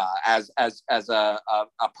 arena as a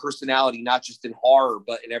personality, not just in horror,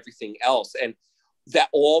 but in everything else. And that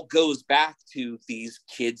all goes back to these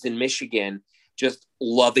kids in Michigan just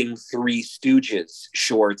loving Three Stooges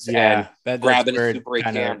shorts and grabbing a Super 8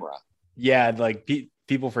 camera. Yeah, like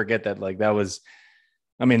people forget that, like, that was,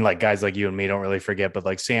 I mean, like, guys like you and me don't really forget, but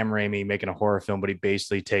like Sam Raimi making a horror film, but he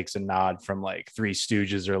basically takes a nod from like Three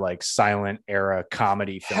Stooges or like silent era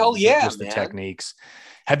comedy films. Hell yeah, just the techniques.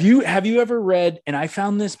 Have you ever read, and I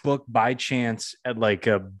found this book by chance at like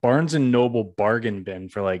a Barnes and Noble bargain bin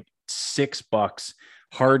for like $6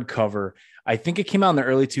 hardcover. I think it came out in the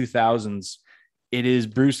early 2000s. It is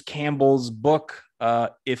Bruce Campbell's book,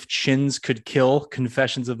 If Chins Could Kill: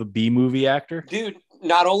 Confessions of a B-Movie Actor. Dude,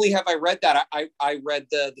 not only have I read that, I read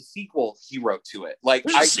the sequel he wrote to it. Like,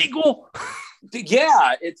 sequel?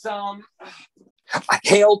 Yeah, it's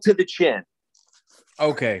Hail to the Chin.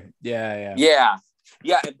 Okay. Yeah.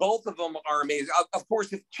 Yeah, and both of them are amazing. Of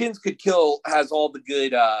course, If Chins Could Kill has all the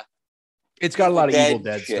good it's got a lot of Evil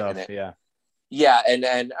Dead stuff. Yeah, and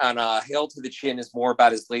Hail to the Chin is more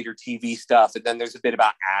about his later TV stuff, and then there's a bit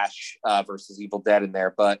about Ash versus Evil Dead in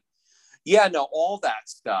there. But yeah, no, all that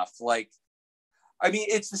stuff. Like, I mean,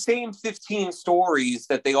 it's the same 15 stories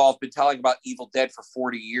that they all have been telling about Evil Dead for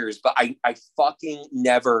 40 years, but I fucking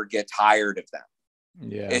never get tired of them.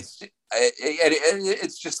 Yeah,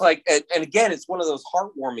 it's just like, and again, it's one of those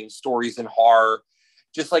heartwarming stories in horror.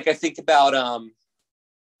 Just like I think about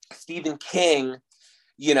Stephen King.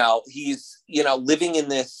 He's living in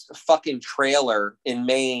this fucking trailer in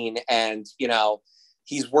Maine, and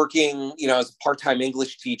he's working as a part-time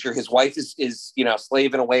English teacher. His wife is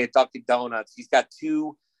slaving away at Dunkin' Donuts. He's got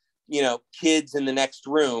two kids in the next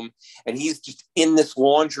room, and he's just in this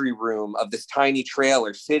laundry room of this tiny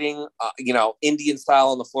trailer, sitting Indian style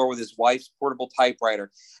on the floor with his wife's portable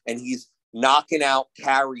typewriter, and he's knocking out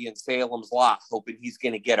Carrie in Salem's Lot, hoping he's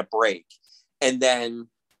going to get a break. And then,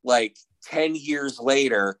 like, 10 years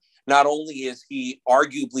later, not only is he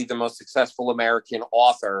arguably the most successful American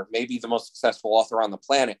author, maybe the most successful author on the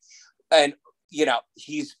planet, and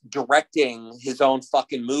he's directing his own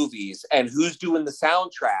fucking movies. And who's doing the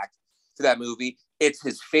soundtrack for that movie? It's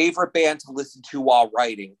his favorite band to listen to while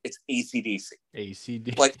writing. It's AC/DC.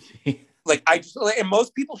 AC/DC. Like I just, and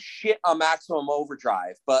most people shit on Maximum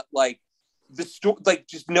Overdrive, but like the story, like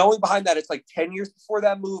just knowing behind that, it's like 10 years before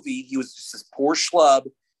that movie, he was just this poor schlub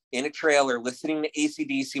in a trailer listening to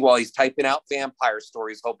AC/DC while he's typing out vampire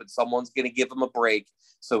stories, hoping someone's going to give him a break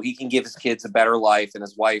so he can give his kids a better life and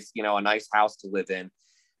his wife, a nice house to live in.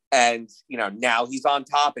 And, now he's on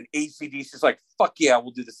top, and AC/DC is like, fuck yeah,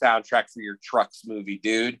 we'll do the soundtrack for your Trucks movie,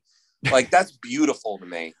 dude. Like, that's beautiful to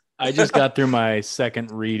me. I just got through my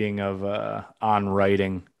second reading of On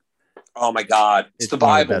Writing. Oh my God. It's the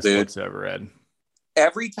Bible, best dude. Books I've ever read.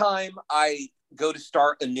 Every time I go to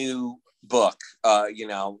start a new book,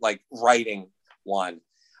 like writing one,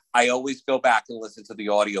 I always go back and listen to the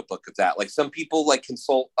audiobook of that. Like, some people like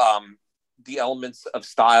consult The Elements of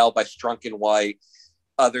Style by Strunk and White.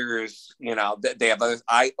 Others, they have others.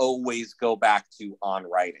 I always go back to On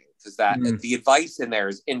Writing, because the advice in there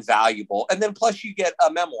is invaluable. And then plus you get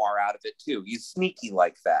a memoir out of it too. He's sneaky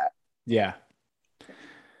like that. Yeah.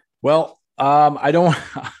 Well,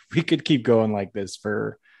 we could keep going like this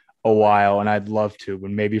for a while, and I'd love to,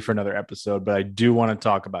 but maybe for another episode, but I do want to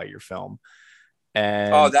talk about your film.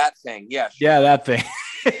 And that thing. Yeah. Sure. Yeah, that thing.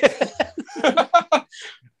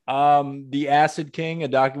 The Acid King,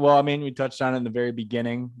 we touched on it in the very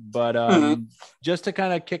beginning, but just to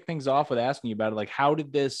kind of kick things off with asking you about it, like, how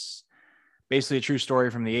did this, basically a true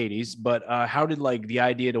story from the 80s, but how did like the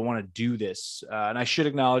idea to want to do this? And I should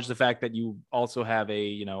acknowledge the fact that you also have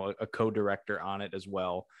a co-director on it as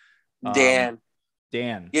well. Dan.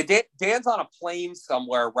 Yeah, Dan's on a plane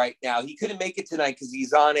somewhere right now. He couldn't make it tonight because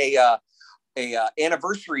he's on a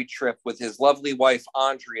anniversary trip with his lovely wife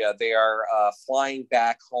Andrea. They are flying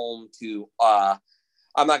back home to.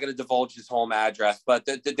 I'm not going to divulge his home address, but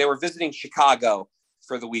they were visiting Chicago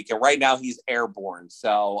for the weekend. Right now, he's airborne,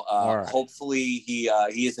 so right. hopefully he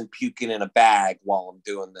isn't puking in a bag while I'm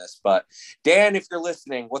doing this. But Dan, if you're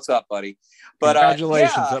listening, what's up, buddy? But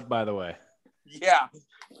congratulations, up by the way. Yeah.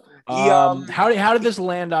 How did this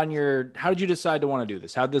land on your? How did you decide to want to do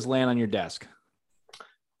this? How did this land on your desk?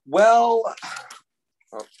 Well,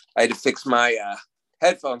 I had to fix my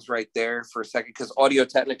headphones right there for a second because Audio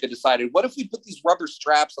Technica decided, what if we put these rubber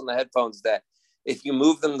straps on the headphones that if you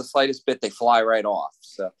move them the slightest bit, they fly right off.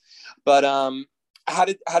 So, but how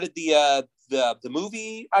did the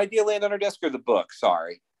movie idea land on our desk, or the book?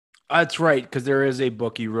 Sorry. That's right, because there is a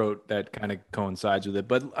book he wrote that kind of coincides with it.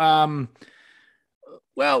 But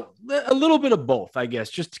well, a little bit of both, I guess.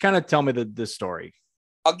 Just kind of tell me the story.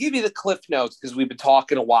 I'll give you the cliff notes because we've been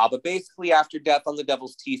talking a while. But basically, after Death on the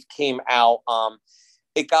Devil's Teeth came out,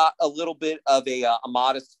 it got a little bit of a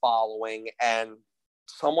modest following, and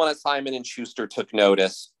someone at Simon and Schuster took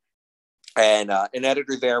notice. And an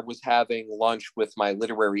editor there was having lunch with my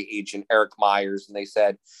literary agent, Eric Myers, and they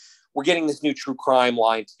said, we're getting this new true crime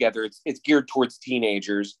line together. It's geared towards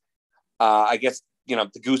teenagers. I guess,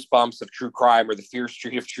 the Goosebumps of true crime or the Fear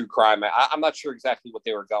Street of true crime. I'm not sure exactly what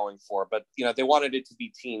they were going for, but, they wanted it to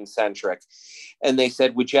be teen-centric. And they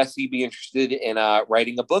said, would Jesse be interested in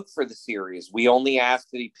writing a book for the series? We only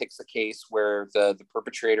asked that he picks a case where the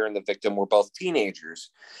perpetrator and the victim were both teenagers.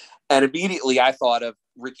 And immediately I thought of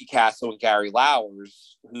Ricky Kasso and Gary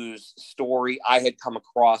Lauwers, whose story I had come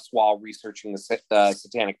across while researching the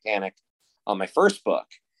Satanic Panic on my first book.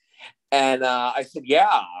 And I said,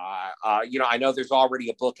 I know there's already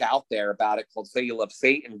a book out there about it called Say You Love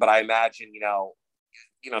Satan, but I imagine,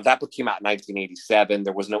 that book came out in 1987.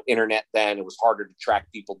 There was no internet then. It was harder to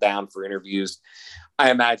track people down for interviews.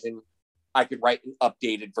 I imagine I could write an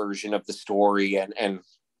updated version of the story and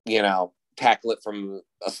tackle it from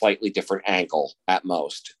a slightly different angle at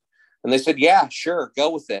most. And they said, yeah, sure, go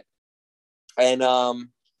with it. And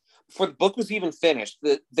before the book was even finished,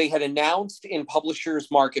 they had announced in Publishers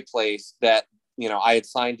Marketplace that, I had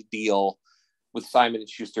signed a deal with Simon &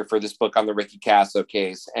 Schuster for this book on the Ricky Kasso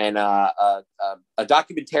case. And a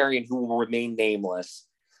documentarian who will remain nameless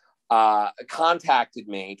contacted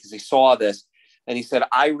me because he saw this. And he said,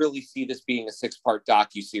 I really see this being a 6-part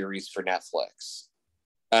docuseries for Netflix.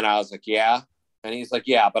 And I was like, yeah. And he's like,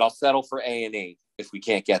 yeah, but I'll settle for A&E if we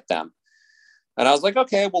can't get them. And I was like,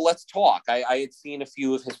 okay, well, let's talk. I had seen a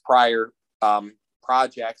few of his prior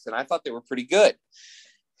projects, and I thought they were pretty good.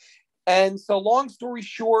 And so long story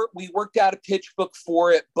short, we worked out a pitch book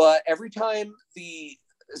for it. But every time the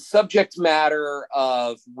subject matter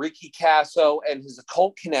of Ricky Kasso and his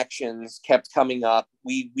occult connections kept coming up,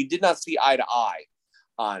 we did not see eye to eye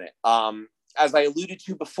on it. As I alluded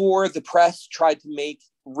to before, the press tried to make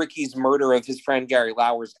Ricky's murder of his friend Gary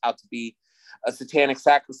Lauwers out to be a satanic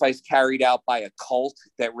sacrifice carried out by a cult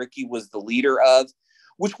that Ricky was the leader of,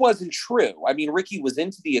 which wasn't true. I mean, Ricky was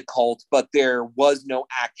into the occult, but there was no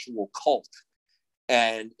actual cult.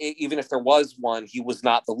 And even if there was one, he was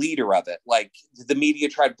not the leader of it. Like, the media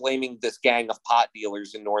tried blaming this gang of pot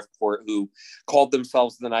dealers in Northport who called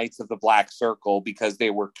themselves the Knights of the Black Circle because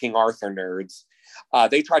they were King Arthur nerds.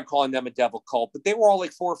 They tried calling them a devil cult, but they were all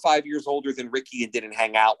like 4 or 5 years older than Ricky and didn't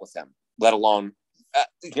hang out with him, let alone,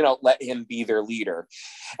 let him be their leader.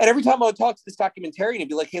 And every time I would talk to this documentarian, he'd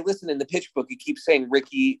be like, hey, listen, in the pitch book, he keeps saying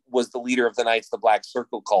Ricky was the leader of the Knights of the Black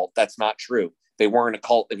Circle cult. That's not true. They weren't a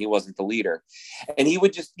cult and he wasn't the leader. And he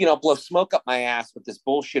would just, blow smoke up my ass with this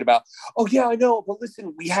bullshit about, oh, yeah, I know. But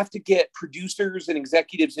listen, we have to get producers and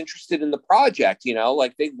executives interested in the project.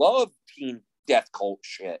 Like they love teen death cult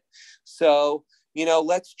shit. So,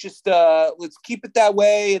 let's just let's keep it that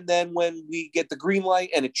way. And then when we get the green light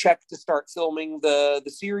and a check to start filming the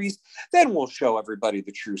series, then we'll show everybody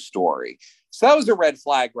the true story. So that was a red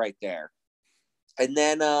flag right there. And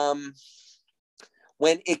then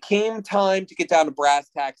when it came time to get down to brass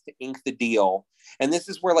tacks to ink the deal, and this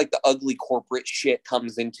is where like the ugly corporate shit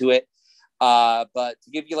comes into it. But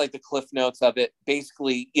to give you like the cliff notes of it,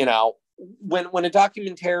 basically, when a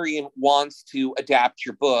documentarian wants to adapt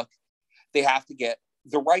your book, they have to get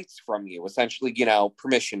the rights from you, essentially,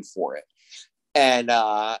 permission for it. And,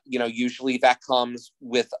 usually that comes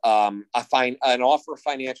with an offer of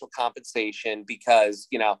financial compensation because,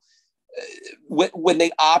 when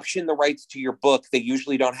they option the rights to your book, they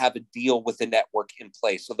usually don't have a deal with the network in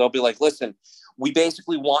place. So they'll be like, listen, we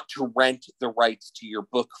basically want to rent the rights to your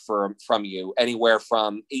book from you anywhere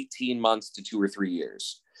from 18 months to 2 or 3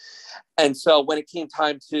 years. And so when it came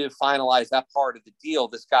time to finalize that part of the deal,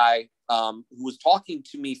 this guy who was talking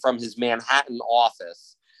to me from his Manhattan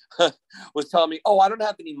office was telling me, "Oh, I don't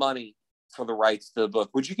have any money for the rights to the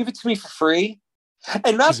book. Would you give it to me for free?"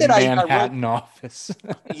 And not His that Manhattan I wrote, office.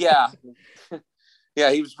 yeah,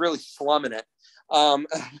 yeah, he was really slumming it.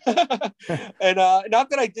 And not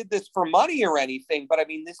that I did this for money or anything, but I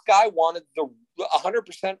mean, this guy wanted the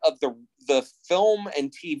 100% of the film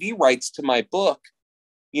and TV rights to my book,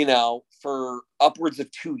 for upwards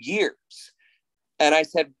of 2 years. And I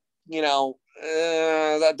said,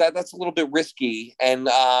 that's a little bit risky. And,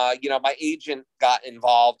 my agent got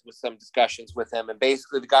involved with some discussions with him. And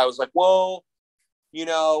basically the guy was like, well,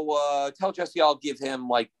 tell Jesse I'll give him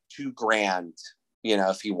like $2,000,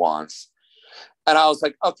 if he wants. And I was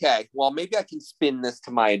like, okay, well, maybe I can spin this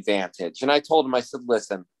to my advantage. And I told him, I said,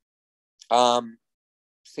 listen,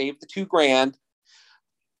 save the $2,000.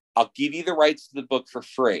 I'll give you the rights to the book for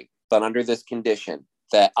free, but under this condition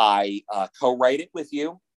that I co-write it with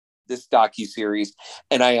you, this docuseries,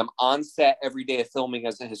 and I am on set every day of filming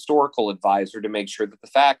as a historical advisor to make sure that the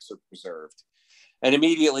facts are preserved. And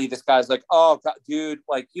immediately this guy's like, oh, God, dude,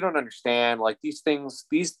 like, you don't understand. Like these things,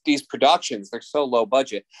 these productions, they're so low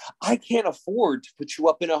budget. I can't afford to put you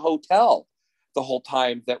up in a hotel the whole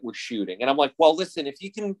time that we're shooting. And I'm like, well, listen, if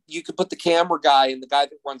you can put the camera guy and the guy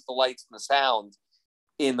that runs the lights and the sound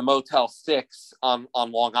in the Motel 6 on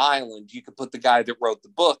Long Island, you could put the guy that wrote the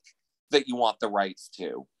book that you want the rights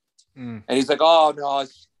to. And he's like, oh, no,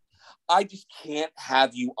 I just can't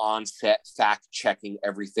have you on set fact checking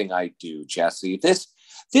everything I do, Jesse. This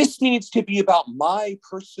needs to be about my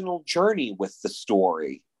personal journey with the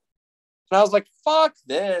story. And I was like, fuck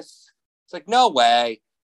this. It's like, no way.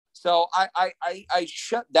 So I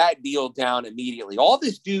shut that deal down immediately. All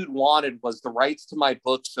this dude wanted was the rights to my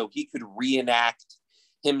book so he could reenact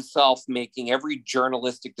himself making every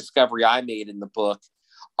journalistic discovery I made in the book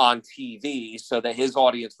on TV so that his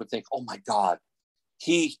audience would think, oh my God,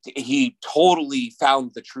 he totally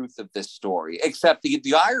found the truth of this story. Except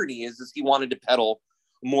the irony is he wanted to peddle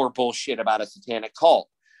more bullshit about a satanic cult.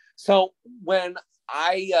 So when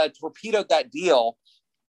I torpedoed that deal,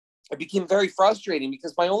 it became very frustrating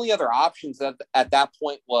because my only other options at that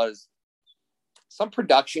point was some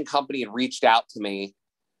production company had reached out to me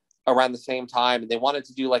around the same time, and they wanted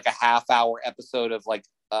to do like a half-hour episode of like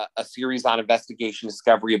a series on investigation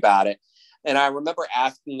discovery about it. And I remember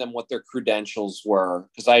asking them what their credentials were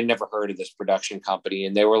because I had never heard of this production company.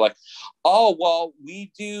 And they were like, oh, well,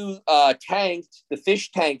 we do Tanked, the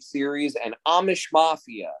Fish Tank series, and Amish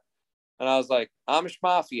Mafia. And I was like, Amish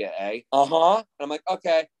Mafia, eh? Uh-huh. And I'm like,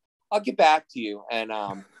 okay, I'll get back to you. And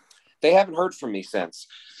they haven't heard from me since.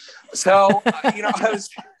 So,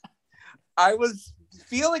 I was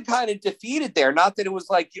feeling kind of defeated there. Not that it was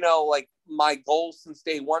like, like my goal since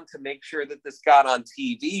day one to make sure that this got on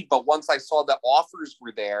TV. But once I saw that offers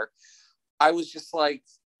were there, I was just like,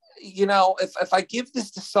 if I give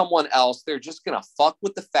this to someone else, they're just going to fuck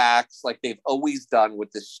with the facts like they've always done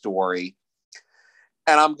with this story.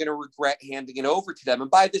 And I'm going to regret handing it over to them. And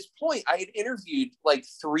by this point, I had interviewed like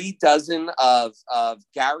 36 of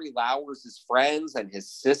Gary Lauwers' friends and his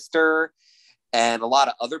sister and a lot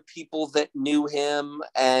of other people that knew him.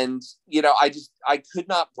 And, I could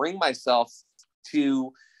not bring myself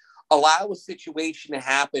to allow a situation to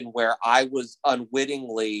happen where I was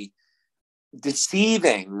unwittingly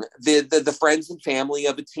deceiving the friends and family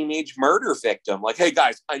of a teenage murder victim. Like, hey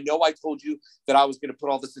guys, I know I told you that I was going to put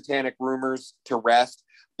all the satanic rumors to rest,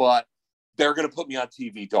 but they're going to put me on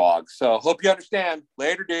TV, dog. So hope you understand.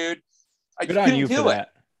 Later, dude. I Good just on you couldn't for do it. that.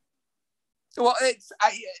 Well,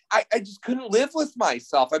 I just couldn't live with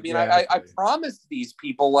myself. I mean, Yeah, I promised these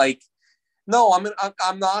people, like, no,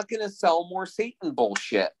 I'm not going to sell more Satan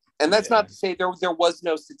bullshit. And that's not to say there was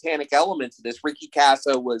no satanic element to this. Ricky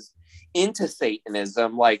Kasso was into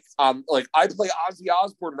Satanism, like I play Ozzy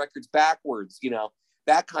Osbourne records backwards,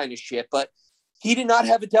 that kind of shit. But he did not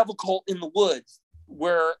have a devil cult in the woods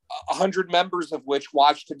where 100 members of which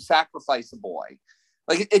watched him sacrifice a boy.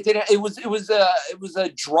 Like it didn't. It was a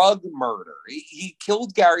drug murder. He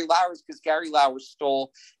killed Gary Lauwers because Gary Lauwers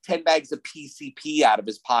stole 10 bags of PCP out of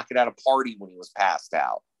his pocket at a party when he was passed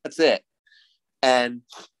out. That's it. And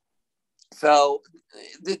so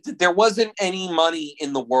there wasn't any money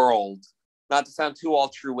in the world, not to sound too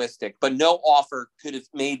altruistic, but no offer could have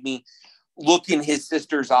made me look in his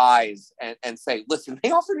sister's eyes and say, listen,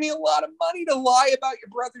 they offered me a lot of money to lie about your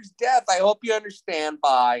brother's death. I hope you understand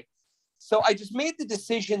by. So I just made the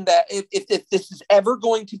decision that if this is ever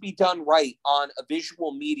going to be done right on a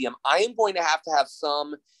visual medium, I am going to have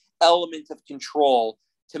some element of control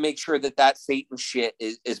to make sure that Satan shit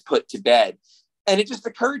is put to bed. And it just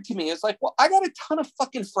occurred to me, it's like, well, I got a ton of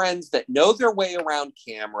fucking friends that know their way around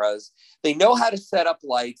cameras. They know how to set up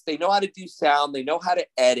lights. They know how to do sound. They know how to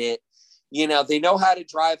edit. You know, they know how to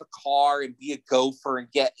drive a car and be a gopher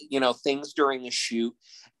and get, you know, things during a shoot.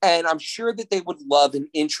 And I'm sure that they would love an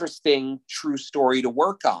interesting true story to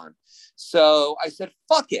work on. So I said,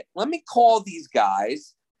 fuck it. Let me call these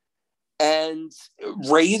guys and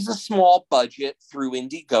raise a small budget through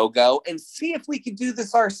Indiegogo and see if we could do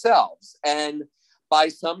this ourselves. And by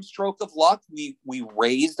some stroke of luck, we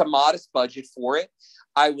raised a modest budget for it.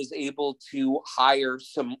 I was able to hire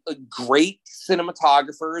some great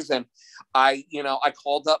cinematographers, and I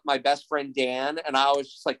called up my best friend Dan, and I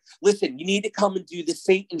was just like, listen, you need to come and do the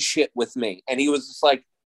Satan shit with me. And he was just like,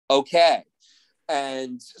 okay.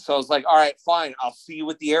 And so I was like, all right, fine. I'll see you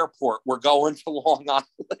at the airport. We're going to Long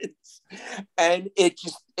Island. And it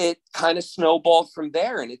kind of snowballed from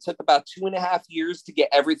there. And it took about 2.5 years to get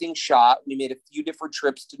everything shot. We made a few different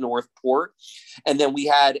trips to Northport. And then we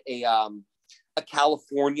had a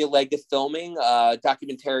California leg of filming,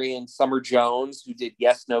 documentarian Summer Jones, who did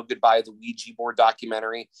Yes, No, Goodbye, the Ouija board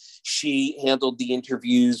documentary. She handled the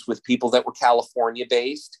interviews with people that were California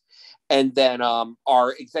based. And then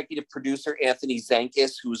our executive producer, Anthony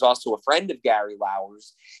Zenkis, who was also a friend of Gary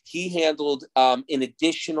Lauer's, he handled an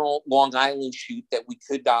additional Long Island shoot that we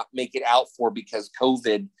could not make it out for because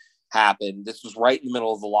COVID happened. This was right in the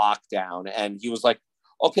middle of the lockdown. And he was like,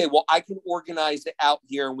 okay, well, I can organize it out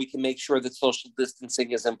here and we can make sure that social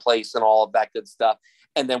distancing is in place and all of that good stuff.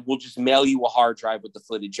 And then we'll just mail you a hard drive with the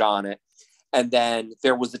footage on it. And then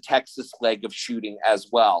there was a Texas leg of shooting as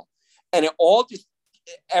well. And it all just,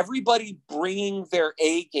 everybody bringing their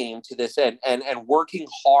A game to this and working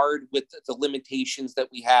hard with the limitations that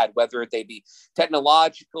we had, whether they be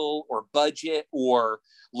technological or budget or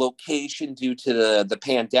location due to the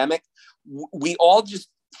pandemic. We all just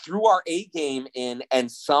threw our A game in,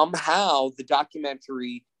 and somehow the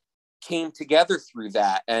documentary came together through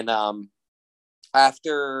that. And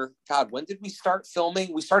after, God, when did we start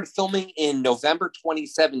filming? We started filming in November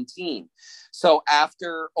 2017. So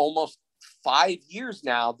after almost 5 years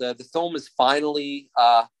now, the film is finally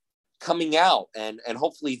coming out, and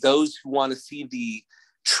hopefully those who want to see the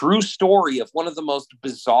true story of one of the most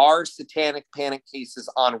bizarre satanic panic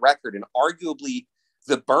cases on record, and arguably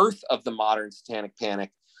the birth of the modern satanic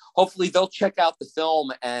panic, hopefully they'll check out the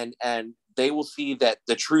film and they will see that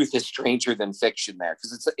the truth is stranger than fiction there,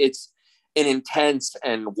 because it's an intense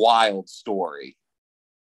and wild story.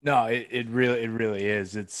 No, it really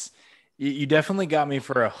is. You definitely got me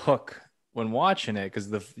for a hook when watching it, because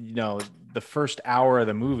the first hour of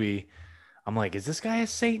the movie, I'm like, is this guy a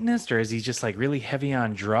Satanist or is he just like really heavy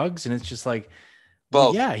on drugs? And it's just like, well,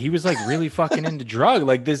 Both. yeah, he was like really fucking into drug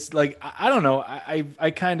like this. Like, I don't know.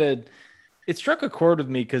 I kind of, it struck a chord with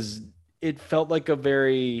me because it felt like a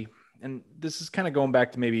very, and this is kind of going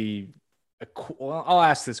back to maybe well, I'll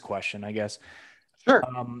ask this question, I guess. Sure.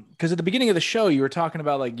 Because at the beginning of the show, you were talking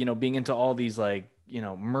about like, being into all these like,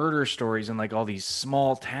 murder stories and like all these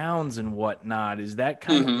small towns and whatnot. Is that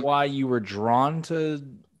kind of why you were drawn to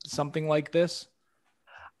something like this?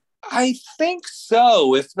 I think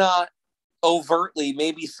so, if not overtly,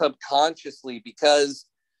 maybe subconsciously, because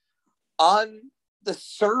on the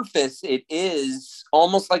surface, it is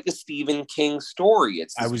almost like a Stephen King story.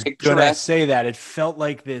 It's I was gonna say that it felt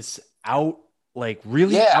like this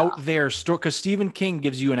really out there story, because Stephen King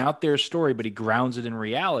gives you an out there story, but he grounds it in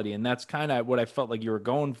reality. And that's kind of what I felt like you were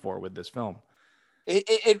going for with this film.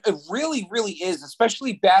 It really, really is,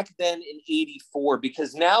 especially back then in '84,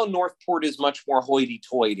 because now Northport is much more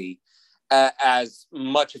hoity-toity, as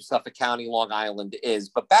much of Suffolk County, Long Island is.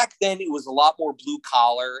 But back then it was a lot more blue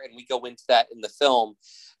collar, and we go into that in the film.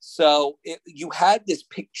 So you had this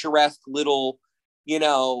picturesque little,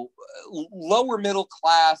 lower middle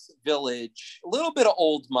class village, a little bit of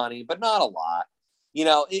old money, but not a lot.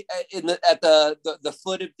 At the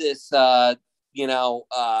foot of this,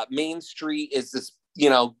 Main Street is this,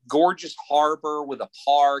 gorgeous harbor with a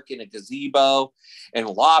park and a gazebo, and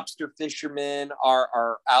lobster fishermen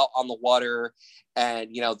are out on the water, and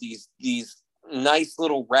these nice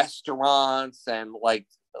little restaurants and like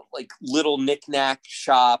little knickknack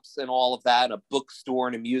shops and all of that, a bookstore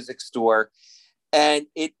and a music store. And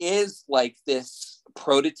it is like this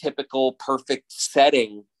prototypical perfect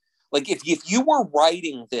setting. Like if you were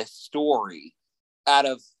writing this story out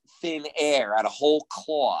of thin air, out of whole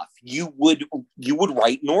cloth, you would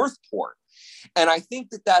write Northport. And I think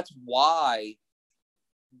that that's why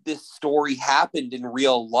this story happened in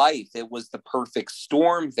real life. It was the perfect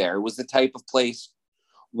storm there. It was the type of place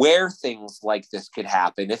where things like this could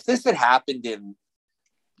happen. If this had happened in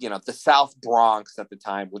the South Bronx at the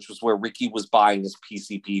time, which was where Ricky was buying his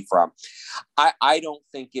PCP from. I don't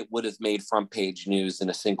think it would have made front page news in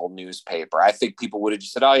a single newspaper. I think people would have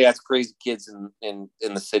just said, oh yeah, it's crazy kids in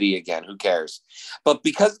the city again. Who cares? But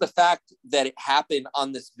because of the fact that it happened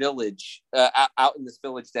on this village, out in this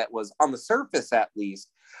village that was on the surface at least,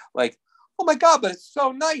 like, oh my God, but it's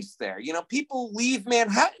so nice there. People leave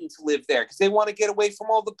Manhattan to live there because they want to get away from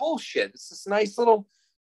all the bullshit. It's this nice little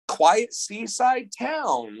quiet seaside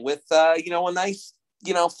town with, a nice,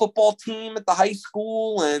 football team at the high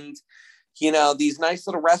school and, these nice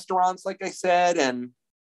little restaurants, like I said. And,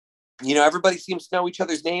 everybody seems to know each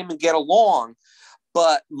other's name and get along.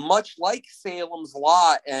 But much like Salem's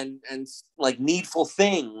Lot and like Needful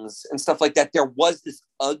Things and stuff like that, there was this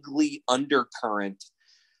ugly undercurrent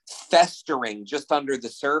festering just under the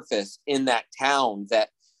surface in that town that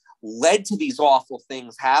led to these awful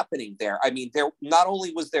things happening there. I mean, there not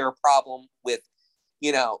only was there a problem with,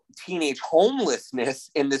 teenage homelessness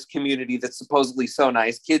in this community that's supposedly so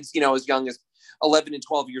nice, kids, as young as 11 and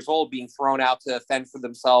 12 years old being thrown out to fend for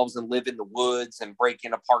themselves and live in the woods and break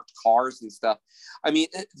into parked cars and stuff. I mean,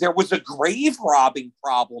 there was a grave robbing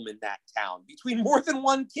problem in that town between more than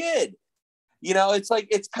one kid. It's like,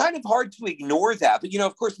 it's kind of hard to ignore that. But,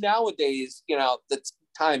 of course, nowadays, the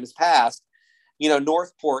time has passed,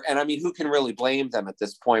 Northport, and I mean, who can really blame them at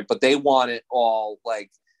this point? But they want it all like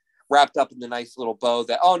wrapped up in the nice little bow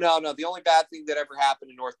that, oh, no, the only bad thing that ever happened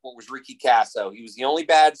in Northport was Ricky Kasso. He was the only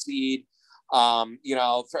bad seed.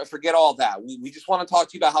 Forget all that. We just want to talk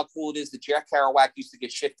to you about how cool it is that Jack Kerouac used to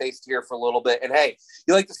get shit-faced here for a little bit. And hey,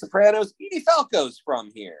 you like The Sopranos? Edie Falco's from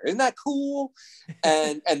here. Isn't that cool?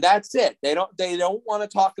 And that's it. They don't want to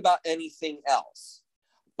talk about anything else.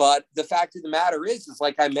 But the fact of the matter is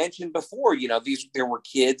like I mentioned before, there were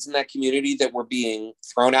kids in that community that were being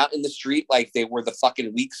thrown out in the street like they were the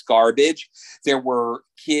fucking week's garbage. There were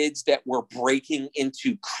kids that were breaking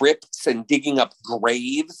into crypts and digging up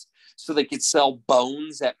graves so they could sell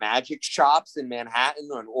bones at magic shops in Manhattan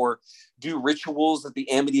or do rituals at the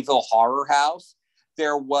Amityville Horror House.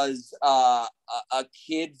 There was a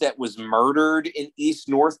kid that was murdered in East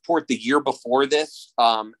Northport the year before this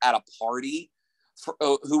at a party,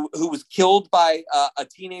 who was killed by a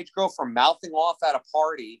teenage girl for mouthing off at a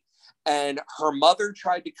party. And her mother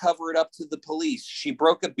tried to cover it up to the police. She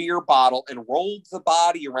broke a beer bottle and rolled the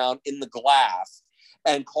body around in the glass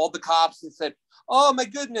and called the cops and said, oh my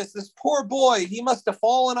goodness, this poor boy, he must have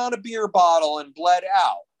fallen on a beer bottle and bled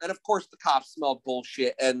out. And of course the cops smelled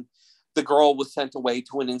bullshit and the girl was sent away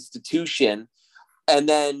to an institution. And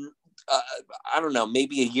then, I don't know,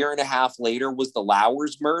 maybe a year and a half later was the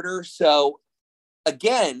Lowers murder. So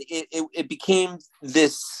again, it became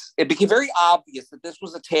very obvious that this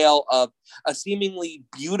was a tale of a seemingly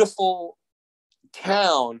beautiful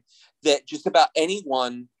town that just about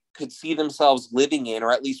anyone could see themselves living in,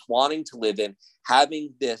 or at least wanting to live in,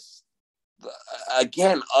 having this,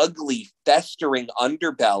 again, ugly, festering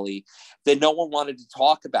underbelly that no one wanted to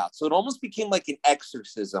talk about. So it almost became like an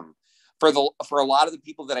exorcism for a lot of the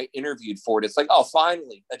people that I interviewed for it. It's like, oh,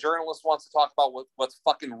 finally, a journalist wants to talk about what's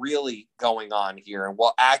fucking really going on here and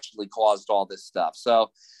what actually caused all this stuff.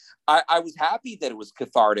 So I was happy that it was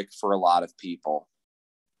cathartic for a lot of people.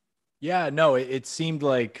 Yeah, no, it seemed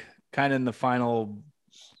like kind of in the final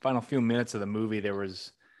few minutes of the movie, there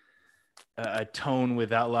was a tone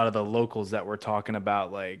with a lot of the locals that were talking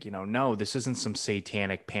about, like, no, this isn't some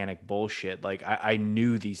satanic panic bullshit. Like I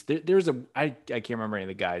knew these, I can't remember any of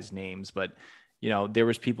the guys' names, but there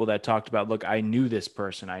was people that talked about, look, I knew this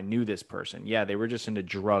person. Yeah. They were just into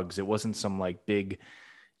drugs. It wasn't some like big,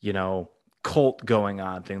 cult going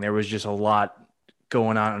on thing. There was just a lot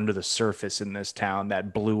going on under the surface in this town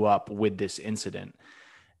that blew up with this incident.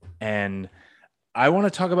 And I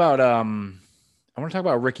want to talk about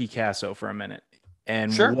Ricky Kasso for a minute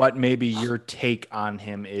and Sure. What maybe your take on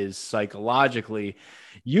him is psychologically.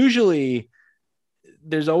 Usually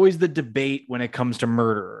there's always the debate when it comes to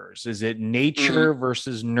murderers. Is it nature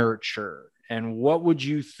versus nurture? And what would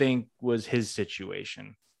you think was his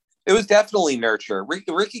situation? It was definitely nurture.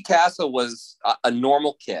 Ricky Kasso was a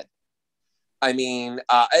normal kid. I mean,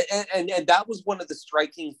 and that was one of the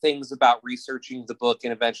striking things about researching the book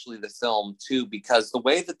and eventually the film too, because the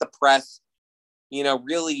way that the press,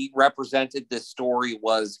 really represented this story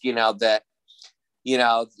was, that,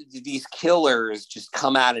 these killers just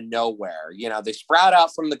come out of nowhere. They sprout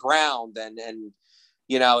out from the ground and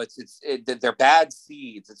they're bad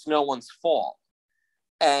seeds. It's no one's fault.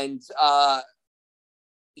 And,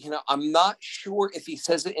 I'm not sure if he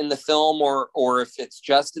says it in the film or if it's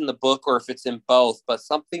just in the book or if it's in both, but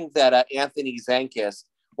something that Anthony Zenkis,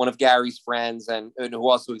 one of Gary's friends and who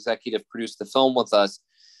also executive produced the film with us,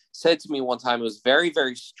 said to me one time, it was very,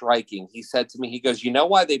 very striking. He said to me, he goes, you know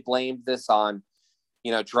why they blamed this on,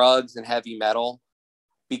 drugs and heavy metal?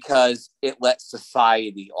 Because it let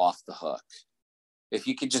society off the hook. If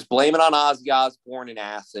you could just blame it on Ozzy Osbourne and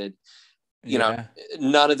acid,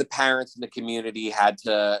 none of the parents in the community had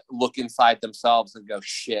to look inside themselves and go,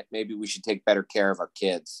 shit, maybe we should take better care of our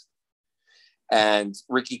kids. And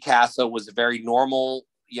Ricky Kasso was a very normal,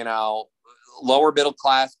 lower middle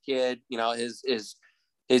class kid.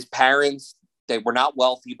 His parents, they were not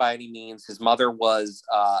wealthy by any means. His mother was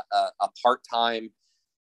a part-time,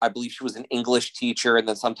 I believe she was an English teacher, and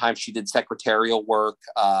then sometimes she did secretarial work.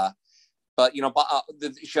 But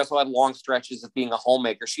she also had long stretches of being a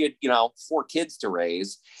homemaker. She had, 4 kids to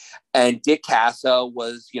raise. And Dick Kasso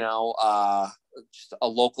was, just a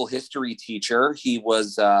local history teacher. He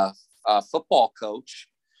was a football coach.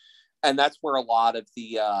 And that's where a lot of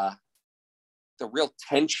the real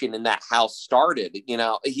tension in that house started.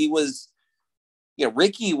 He was,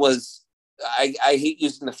 Ricky was, I hate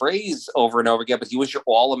using the phrase over and over again, but he was your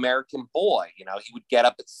all-American boy. He would get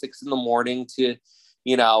up at 6 a.m. to,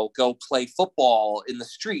 go play football in the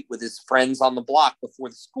street with his friends on the block before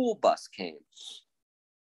the school bus came.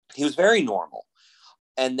 He was very normal.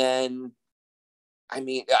 And then,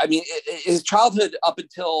 his childhood up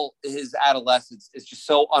until his adolescence is just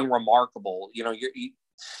so unremarkable.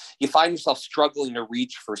 You find yourself struggling to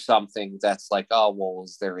reach for something that's like, oh, well,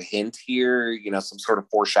 is there a hint here? Some sort of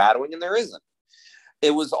foreshadowing, and there isn't.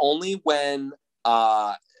 It was only when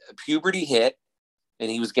puberty hit and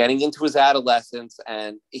he was getting into his adolescence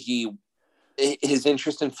and his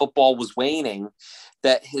interest in football was waning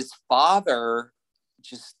that his father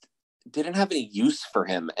just didn't have any use for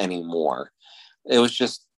him anymore. It was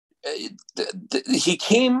just, he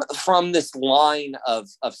came from this line of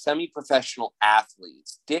semi-professional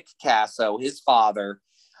athletes. Dick Kasso, his father,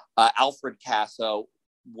 Alfred Kasso,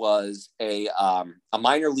 was a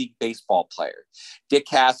minor league baseball player. Dick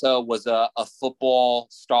Kasso was a football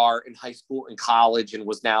star in high school and college, and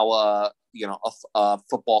was now a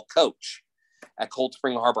football coach at Cold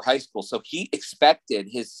Spring Harbor High School. So he expected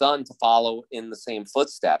his son to follow in the same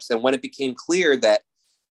footsteps. And when it became clear that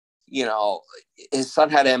his son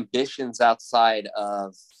had ambitions outside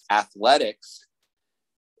of athletics,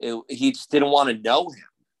 he just didn't want to know him.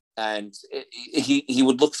 And he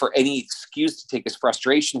would look for any excuse to take his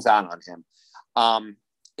frustrations out on him.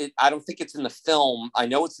 I don't think it's in the film. I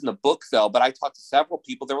know it's in the book, though, but I talked to several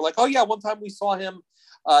people. They were like, oh, yeah, one time we saw him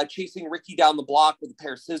chasing Ricky down the block with a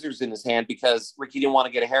pair of scissors in his hand because Ricky didn't want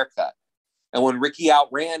to get a haircut. And when Ricky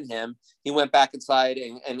outran him, he went back inside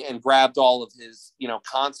and grabbed all of his,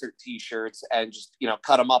 concert T-shirts and just,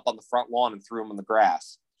 cut them up on the front lawn and threw them in the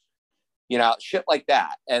grass. Shit like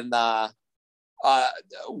that. And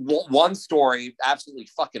one story, absolutely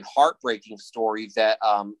fucking heartbreaking story that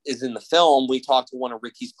is in the film. We talked to one of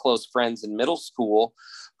Ricky's close friends in middle school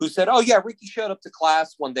who said, oh, yeah, Ricky showed up to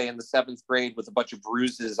class one day in the 7th grade with a bunch of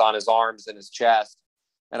bruises on his arms and his chest.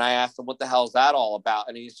 And I asked him, what the hell is that all about?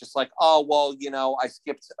 And he's just like, oh, well, I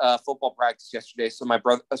skipped football practice yesterday. So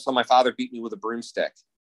my father beat me with a broomstick.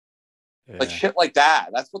 Yeah. Like shit like that.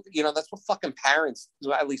 That's what fucking parents,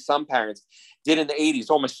 at least some parents, did in the 80s.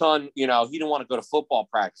 Oh, my son, he didn't want to go to football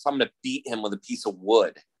practice. I'm going to beat him with a piece of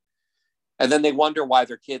wood. And then they wonder why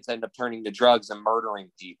their kids end up turning to drugs and murdering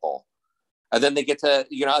people. And then they get to,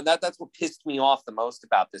 that's what pissed me off the most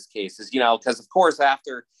about this case is, because of course,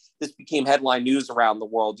 after this became headline news around the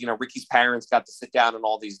world, Ricky's parents got to sit down in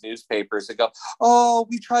all these newspapers and go, oh,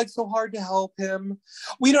 we tried so hard to help him.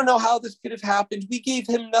 We don't know how this could have happened. We gave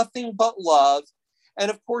him nothing but love. And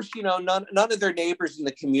of course, none of their neighbors in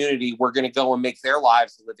the community were going to go and make their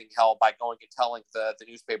lives a living hell by going and telling the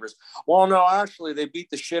newspapers, well, no, actually, they beat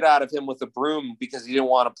the shit out of him with a broom because he didn't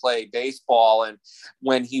want to play baseball. And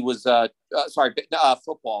when he was,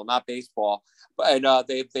 football, not baseball, but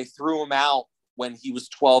they threw him out when he was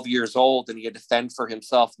 12 years old and he had to fend for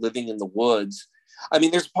himself living in the woods. I mean,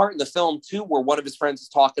 there's a part in the film, too, where one of his friends is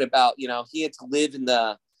talking about, he had to live in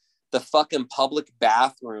the fucking public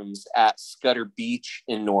bathrooms at Scudder Beach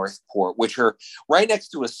in Northport, which are right next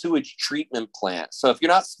to a sewage treatment plant. So if you're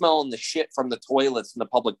not smelling the shit from the toilets in the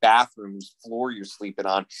public bathrooms floor you're sleeping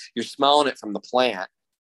on, you're smelling it from the plant.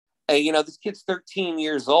 And, this kid's 13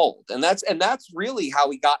 years old. And that's really how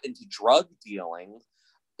he got into drug dealing.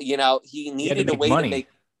 He needed a way to make,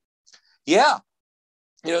 yeah.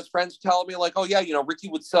 His friends were telling me like, oh yeah, Ricky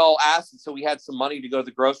would sell acid. So he had some money to go to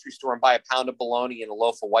the grocery store and buy a pound of bologna and a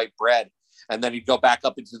loaf of white bread. And then he'd go back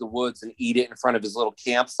up into the woods and eat it in front of his little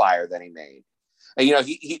campfire that he made. And,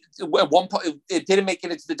 he at one point, it didn't make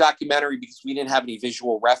it into the documentary because we didn't have any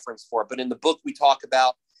visual reference for it. But in the book, we talk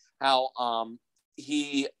about how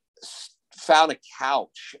he found a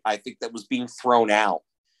couch, I think, that was being thrown out.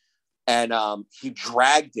 And he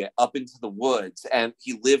dragged it up into the woods, and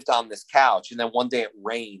he lived on this couch. And then one day it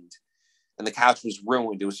rained, and the couch was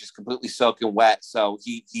ruined. It was just completely soaking wet. So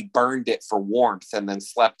he burned it for warmth and then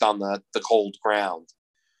slept on the cold ground.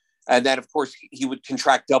 And then, of course, he would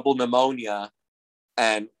contract double pneumonia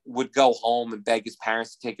and would go home and beg his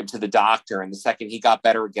parents to take him to the doctor. And the second he got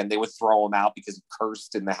better again, they would throw him out because he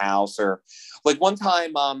cursed in the house. Or like one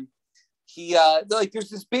time, there's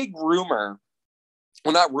this big rumor.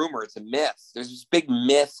 Well, not rumor, it's a myth. There's this big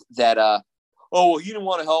myth that, he didn't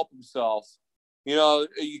want to help himself. You know,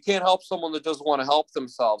 you can't help someone that doesn't want to help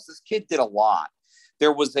themselves. This kid did a lot.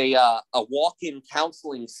 There was a walk-in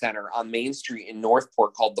counseling center on Main Street in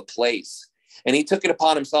Northport called The Place. And he took it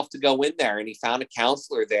upon himself to go in there, and he found a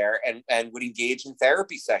counselor there and would engage in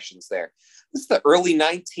therapy sessions there. This is the early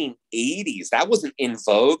 1980s. That wasn't in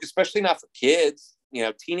vogue, especially not for kids. You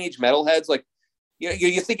know, teenage metalheads, like,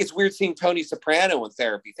 you think it's weird seeing Tony Soprano in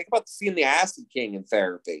therapy. Think about seeing the Acid King in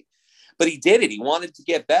therapy. But he did it. He wanted to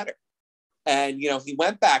get better. And, he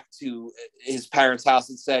went back to his parents' house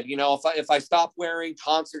and said, if I stop wearing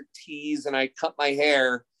concert tees and I cut my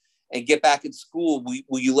hair and get back in school,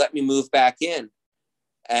 will you let me move back in?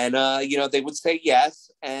 And, they would say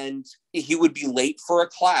yes. And he would be late for a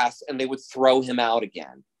class, and they would throw him out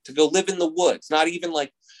again to go live in the woods. Not even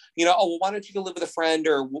like, why don't you go live with a friend,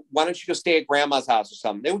 or why don't you go stay at grandma's house or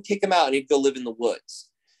something? They would kick him out and he'd go live in the woods.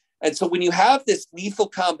 And so when you have this lethal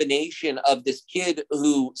combination of this kid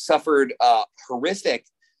who suffered horrific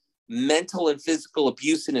mental and physical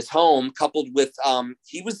abuse in his home, coupled with,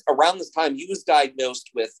 he was diagnosed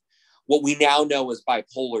with what we now know as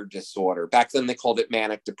bipolar disorder. Back then they called it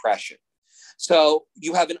manic depression. So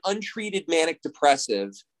you have an untreated manic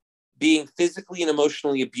depressive being physically and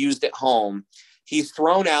emotionally abused at home. He's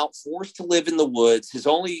thrown out, forced to live in the woods. His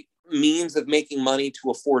only means of making money to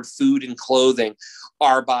afford food and clothing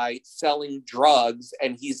are by selling drugs,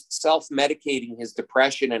 and he's self-medicating his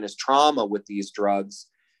depression and his trauma with these drugs.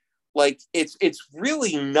 Like, it's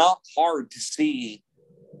really not hard to see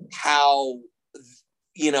how,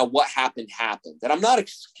 what happened. And I'm not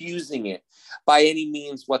excusing it by any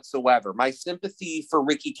means whatsoever. My sympathy for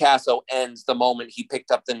Ricky Kasso ends the moment he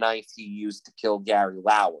picked up the knife he used to kill Gary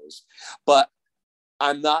Lauwers. But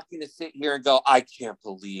I'm not going to sit here and go, I can't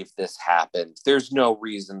believe this happened. There's no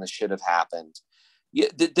reason this should have happened.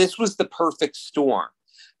 This was the perfect storm.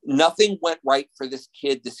 Nothing went right for this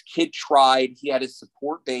kid. This kid tried. He had his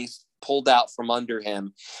support base pulled out from under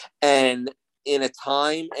him. And in a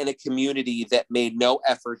time and a community that made no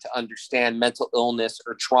effort to understand mental illness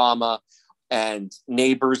or trauma, and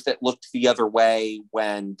neighbors that looked the other way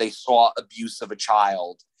when they saw abuse of a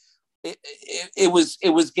child, it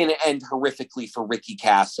was going to end horrifically for Ricky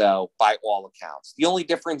Kasso by all accounts. The only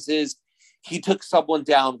difference is he took someone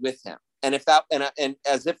down with him. And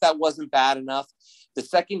as if that wasn't bad enough, the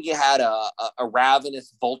second you had a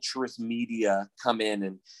ravenous, vulturous media come in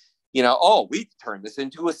and, we turn this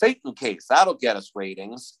into a Satan case. That'll get us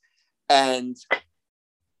ratings. And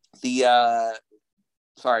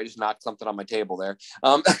sorry, I just knocked something on my table there.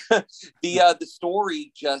 The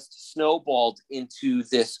story just snowballed into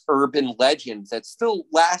this urban legend that still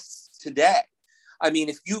lasts today. I mean,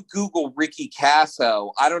 if you Google Ricky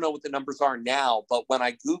Kasso, I don't know what the numbers are now, but when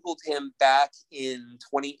I Googled him back in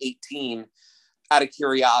 2018, out of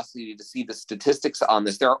curiosity to see the statistics on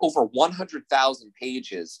this, there are over 100,000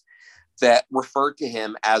 pages that refer to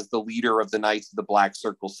him as the leader of the Knights of the Black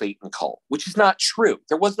Circle Satan cult, which is not true.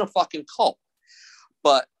 There was no fucking cult.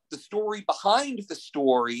 But the story behind the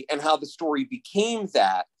story and how the story became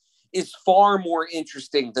that is far more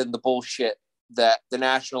interesting than the bullshit that the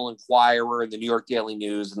National Enquirer and the New York Daily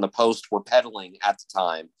News and the Post were peddling at the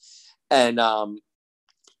time. And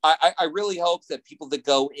I really hope that people that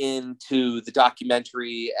go into the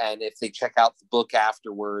documentary, and if they check out the book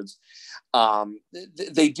afterwards,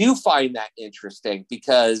 they do find that interesting,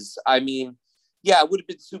 because, I mean, yeah, it would have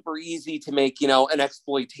been super easy to make, an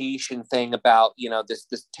exploitation thing about,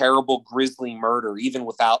 this terrible grisly murder, even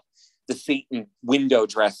without the Satan window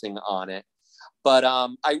dressing on it. But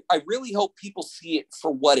I really hope people see it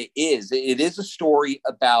for what it is. It is a story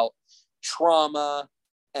about trauma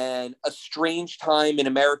and a strange time in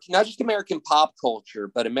American, not just American pop culture,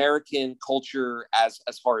 but American culture as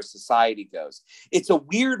far as society goes. It's a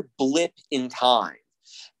weird blip in time.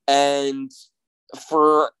 And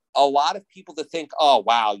for a lot of people to think, oh,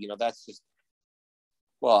 wow, that's just,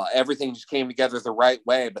 well, everything just came together the right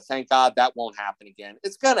way, but thank God that won't happen again.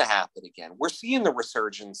 It's going to happen again. We're seeing the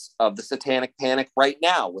resurgence of the satanic panic right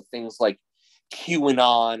now with things like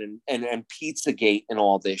QAnon and Pizzagate and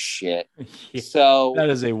all this shit. Yeah, So that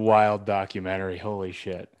is a wild documentary. Holy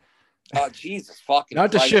shit. Jesus fucking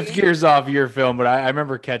Not to Christ. shift gears off your film, but I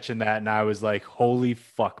remember catching that and I was like, holy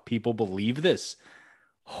fuck, people believe this.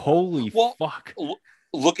 Holy fuck.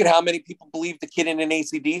 Look at how many people believe the kid in an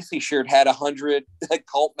AC/DC shirt had 100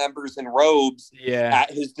 cult members in robes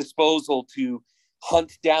at his disposal to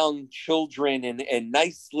hunt down children in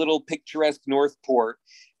nice little picturesque Northport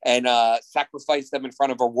and sacrifice them in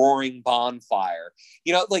front of a roaring bonfire.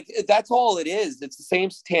 You know, like that's all it is. It's the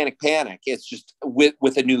same Satanic Panic. It's just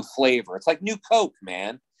with a new flavor. It's like New Coke,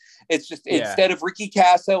 man. It's just instead of Ricky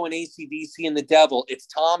Kasso and AC/DC and the devil, it's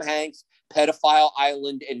Tom Hanks, Pedophile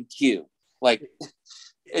Island, and Q. Like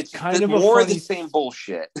it's kind of more of the same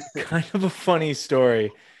bullshit. Kind of a funny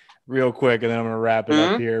story, real quick, and then I'm gonna wrap it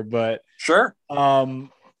up here. But sure. On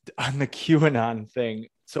the QAnon thing,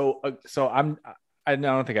 so I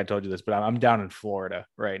don't think I told you this, but I'm down in Florida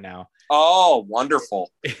right now. Oh,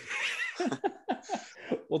 wonderful.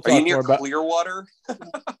 We'll talk Are you near more Clearwater?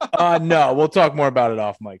 No, we'll talk more about it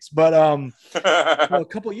off mics. But well, a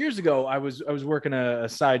couple of years ago, I was working a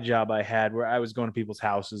side job I had where I was going to people's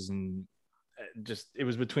houses and just it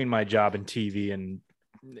was between my job and TV. And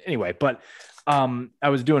anyway, but I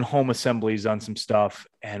was doing home assemblies on some stuff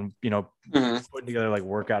and putting together like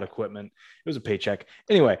workout equipment. It was a paycheck.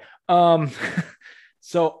 Anyway,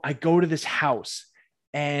 so I go to this house.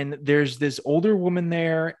 And there's this older woman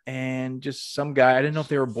there and just some guy. I didn't know if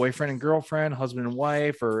they were boyfriend and girlfriend, husband and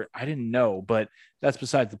wife, or I didn't know, but that's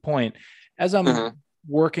besides the point. As I'm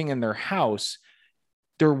working in their house,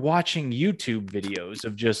 they're watching YouTube videos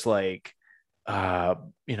of just like,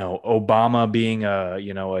 Obama being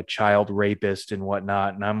a child rapist and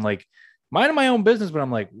whatnot. And I'm like, minding my own business, but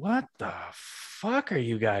I'm like, what the fuck are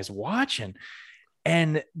you guys watching?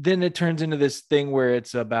 And then it turns into this thing where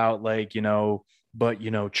it's about like, but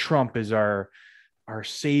Trump is our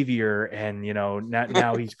savior, and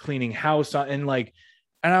now he's cleaning house on, and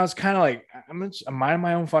I was kind of like, I'm minding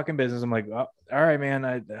my own fucking business. I'm like, oh, all right, man,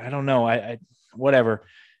 I don't know, I whatever.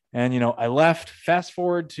 And I left. Fast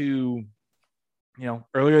forward to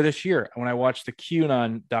earlier this year when I watched the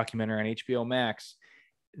QAnon documentary on HBO Max.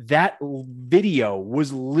 That video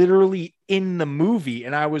was literally in the movie,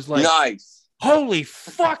 and I was like, nice, holy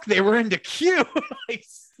fuck, they were into Q.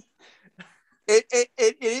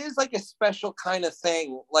 It is like a special kind of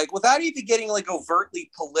thing, like without even getting like overtly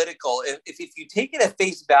political. If you take it at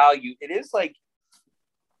face value, it is like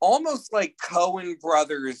almost like Coen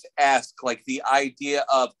Brothers-esque, like the idea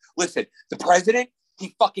of, listen, the president,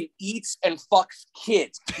 he fucking eats and fucks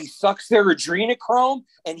kids. He sucks their adrenochrome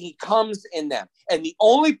and he comes in them. And the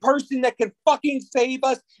only person that can fucking save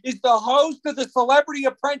us is the host of the Celebrity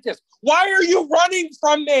Apprentice. Why are you running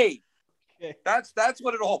from me? That's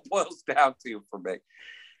what it all boils down to for me.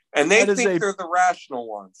 And they think they're the rational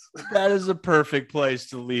ones. That is a perfect place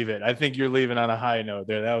to leave it. I think you're leaving on a high note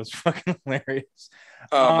there. That was fucking hilarious.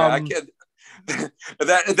 Oh, man, I can't.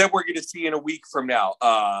 that we're going to see in a week from now.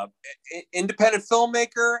 Independent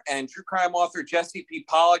filmmaker and true crime author Jesse P.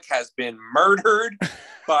 Pollock has been murdered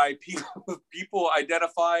by people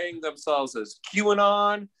identifying themselves as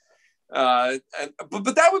QAnon. But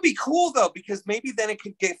that would be cool though, because maybe then it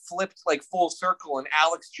could get flipped like full circle and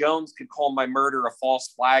Alex Jones could call my murder a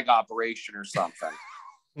false flag operation or something.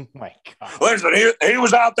 Oh my God. Listen, he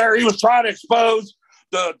was out there, he was trying to expose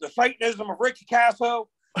the Satanism of Ricky Kasso,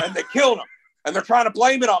 and they killed him. And they're trying to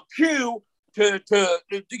blame it on Q to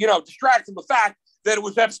distract from the fact that it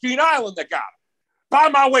was Epstein Island that got him. Buy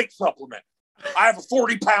my weight supplement. I have a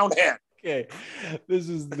 40-pound head. Okay, this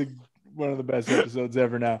is one of the best episodes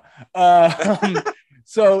ever now.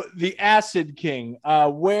 So the Acid King,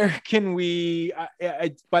 where can we,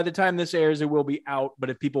 by the time this airs, it will be out,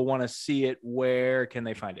 but if people want to see it, where can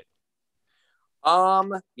they find it?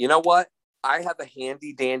 You know what? I have a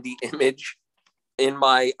handy dandy image in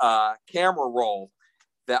my camera roll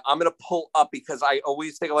that I'm going to pull up because I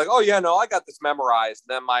always think like, oh yeah, no, I got this memorized.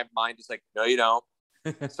 Then my mind is like, no, you don't.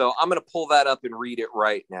 So I'm going to pull that up and read it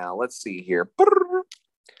right now. Let's see here.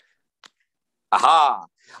 Aha.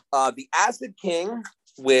 The Acid King,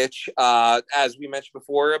 which, as we mentioned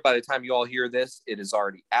before, by the time you all hear this, it is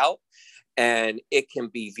already out. And it can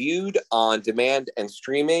be viewed on demand and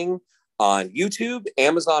streaming on YouTube,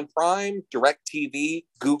 Amazon Prime, DirecTV,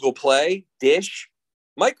 Google Play, Dish,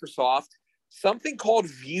 Microsoft, something called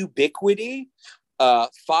Vubiquity,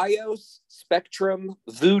 Fios, Spectrum,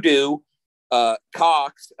 Vudu,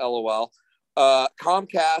 Cox, LOL,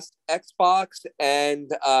 Comcast, Xbox,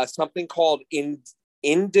 and something called In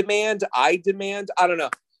Demand, I don't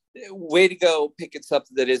know. way to go picking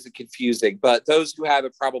something that isn't confusing, but those who have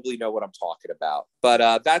it probably know what I'm talking about.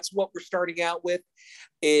 But that's what we're starting out with.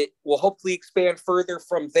 It will hopefully expand further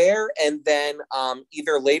from there, and then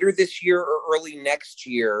either later this year or early next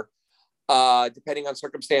year, depending on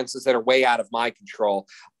circumstances that are way out of my control,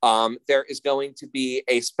 there is going to be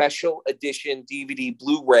a special edition DVD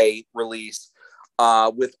Blu-ray release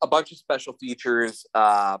with a bunch of special features,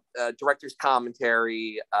 director's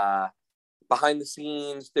commentary, behind the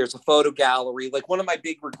scenes. There's a photo gallery. Like, one of my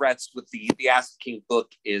big regrets with the Acid King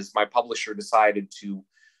book is my publisher decided to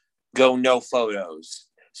go no photos.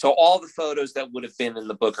 So all the photos that would have been in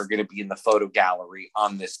the book are going to be in the photo gallery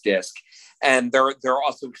on this disc. And there are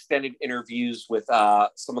also extended interviews with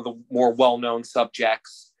some of the more well-known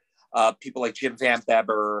subjects, people like Jim Van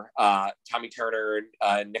Beber, Tommy Turner,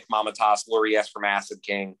 Nick Mamatas, Laurie S. from Acid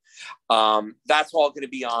King. That's all going to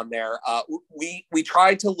be on there. We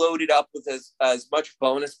tried to load it up with as much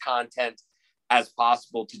bonus content as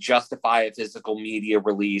possible to justify a physical media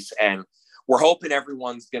release, and we're hoping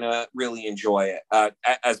everyone's going to really enjoy it,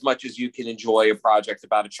 as much as you can enjoy a project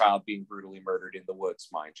about a child being brutally murdered in the woods,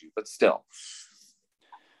 mind you, but still.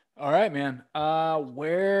 All right, man.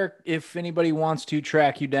 Where, if anybody wants to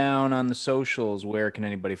track you down on the socials, where can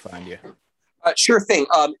anybody find you? Sure thing.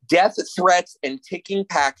 Death threats and ticking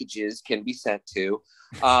packages can be sent to.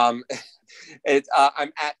 I'm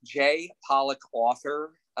at J Pollack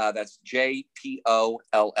Author. That's JPOLLACK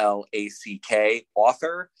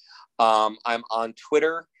Author. I'm on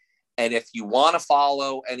Twitter. And if you want to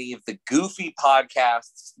follow any of the goofy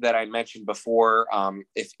podcasts that I mentioned before,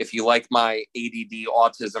 if you like my ADD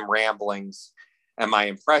autism ramblings and my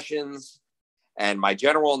impressions and my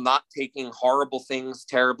general not taking horrible things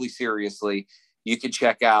terribly seriously, you can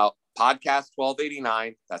check out Podcast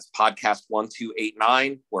 1289. That's Podcast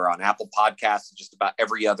 1289. We're on Apple Podcasts and just about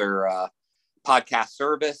every other podcast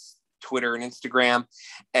service, Twitter and Instagram.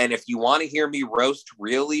 And if you want to hear me roast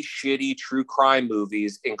really shitty true crime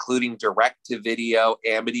movies, including direct-to-video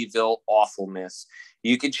Amityville awfulness,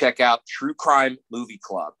 you can check out True Crime Movie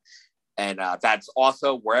Club. And that's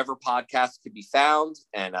also wherever podcasts can be found.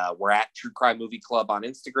 And we're at True Crime Movie Club on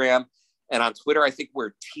Instagram. And on Twitter, I think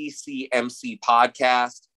we're TCMC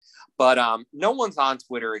Podcast. But no one's on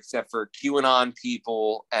Twitter except for QAnon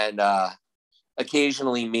people and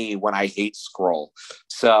occasionally me when I hate scroll.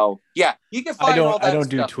 So yeah, you can find all that. I don't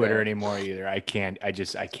do stuff Twitter there anymore either. I can't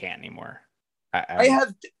anymore. I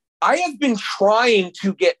have been trying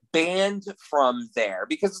to get banned from there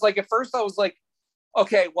because it's like, at first I was like,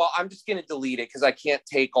 okay, well, I'm just going to delete it because I can't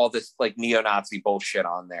take all this like neo-Nazi bullshit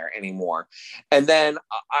on there anymore. And then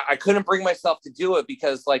I couldn't bring myself to do it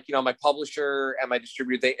because, like, you know, my publisher and my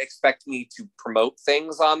distributor, they expect me to promote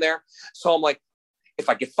things on there. So I'm like, if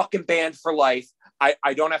I get fucking banned for life,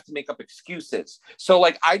 I don't have to make up excuses. So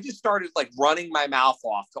like, I just started like running my mouth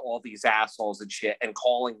off to all these assholes and shit and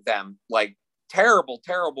calling them like terrible,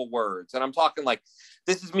 terrible words. And I'm talking like,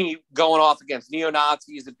 this is me going off against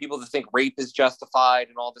neo-Nazis and people that think rape is justified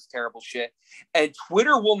and all this terrible shit. And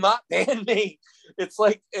Twitter will not ban me. It's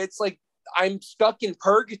like I'm stuck in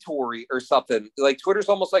purgatory or something. Like, Twitter's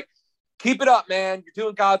almost like, keep it up, man. You're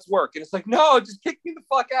doing God's work. And it's like, no, just kick me the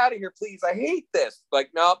fuck out of here, please. I hate this.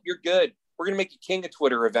 Like, no, you're good. We're going to make you king of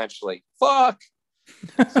Twitter eventually. Fuck.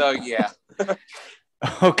 So, yeah.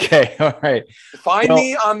 Okay. All right. Find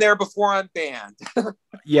me on there before I'm banned.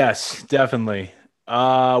 Yes, definitely.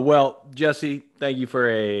 Well, Jesse, thank you for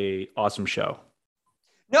a awesome show.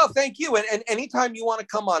 No, thank you. And anytime you want to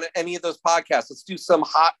come on any of those podcasts, let's do some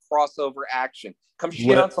hot crossover action. Come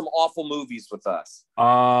shit on some awful movies with us.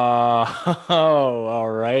 All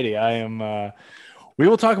righty. I am. We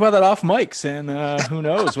will talk about that off mics, and who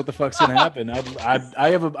knows what the fuck's gonna happen.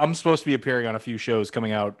 I'm supposed to be appearing on a few shows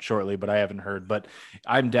coming out shortly, but I haven't heard. But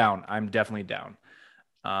I'm down. I'm definitely down.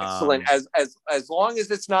 Excellent. As long as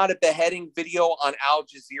it's not a beheading video on Al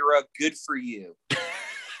Jazeera, good for you.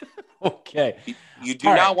 Okay. You do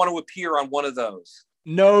not want to appear on one of those.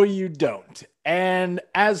 No, you don't. And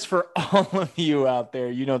as for all of you out there,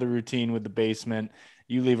 you know the routine with the basement.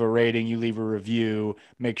 You leave a rating, you leave a review,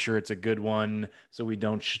 make sure it's a good one so we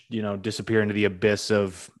don't, disappear into the abyss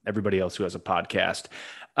of everybody else who has a podcast.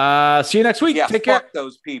 See you next week. Yeah, Take care. Fuck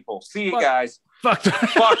those people. See you guys. Fuck.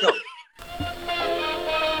 Fuck them.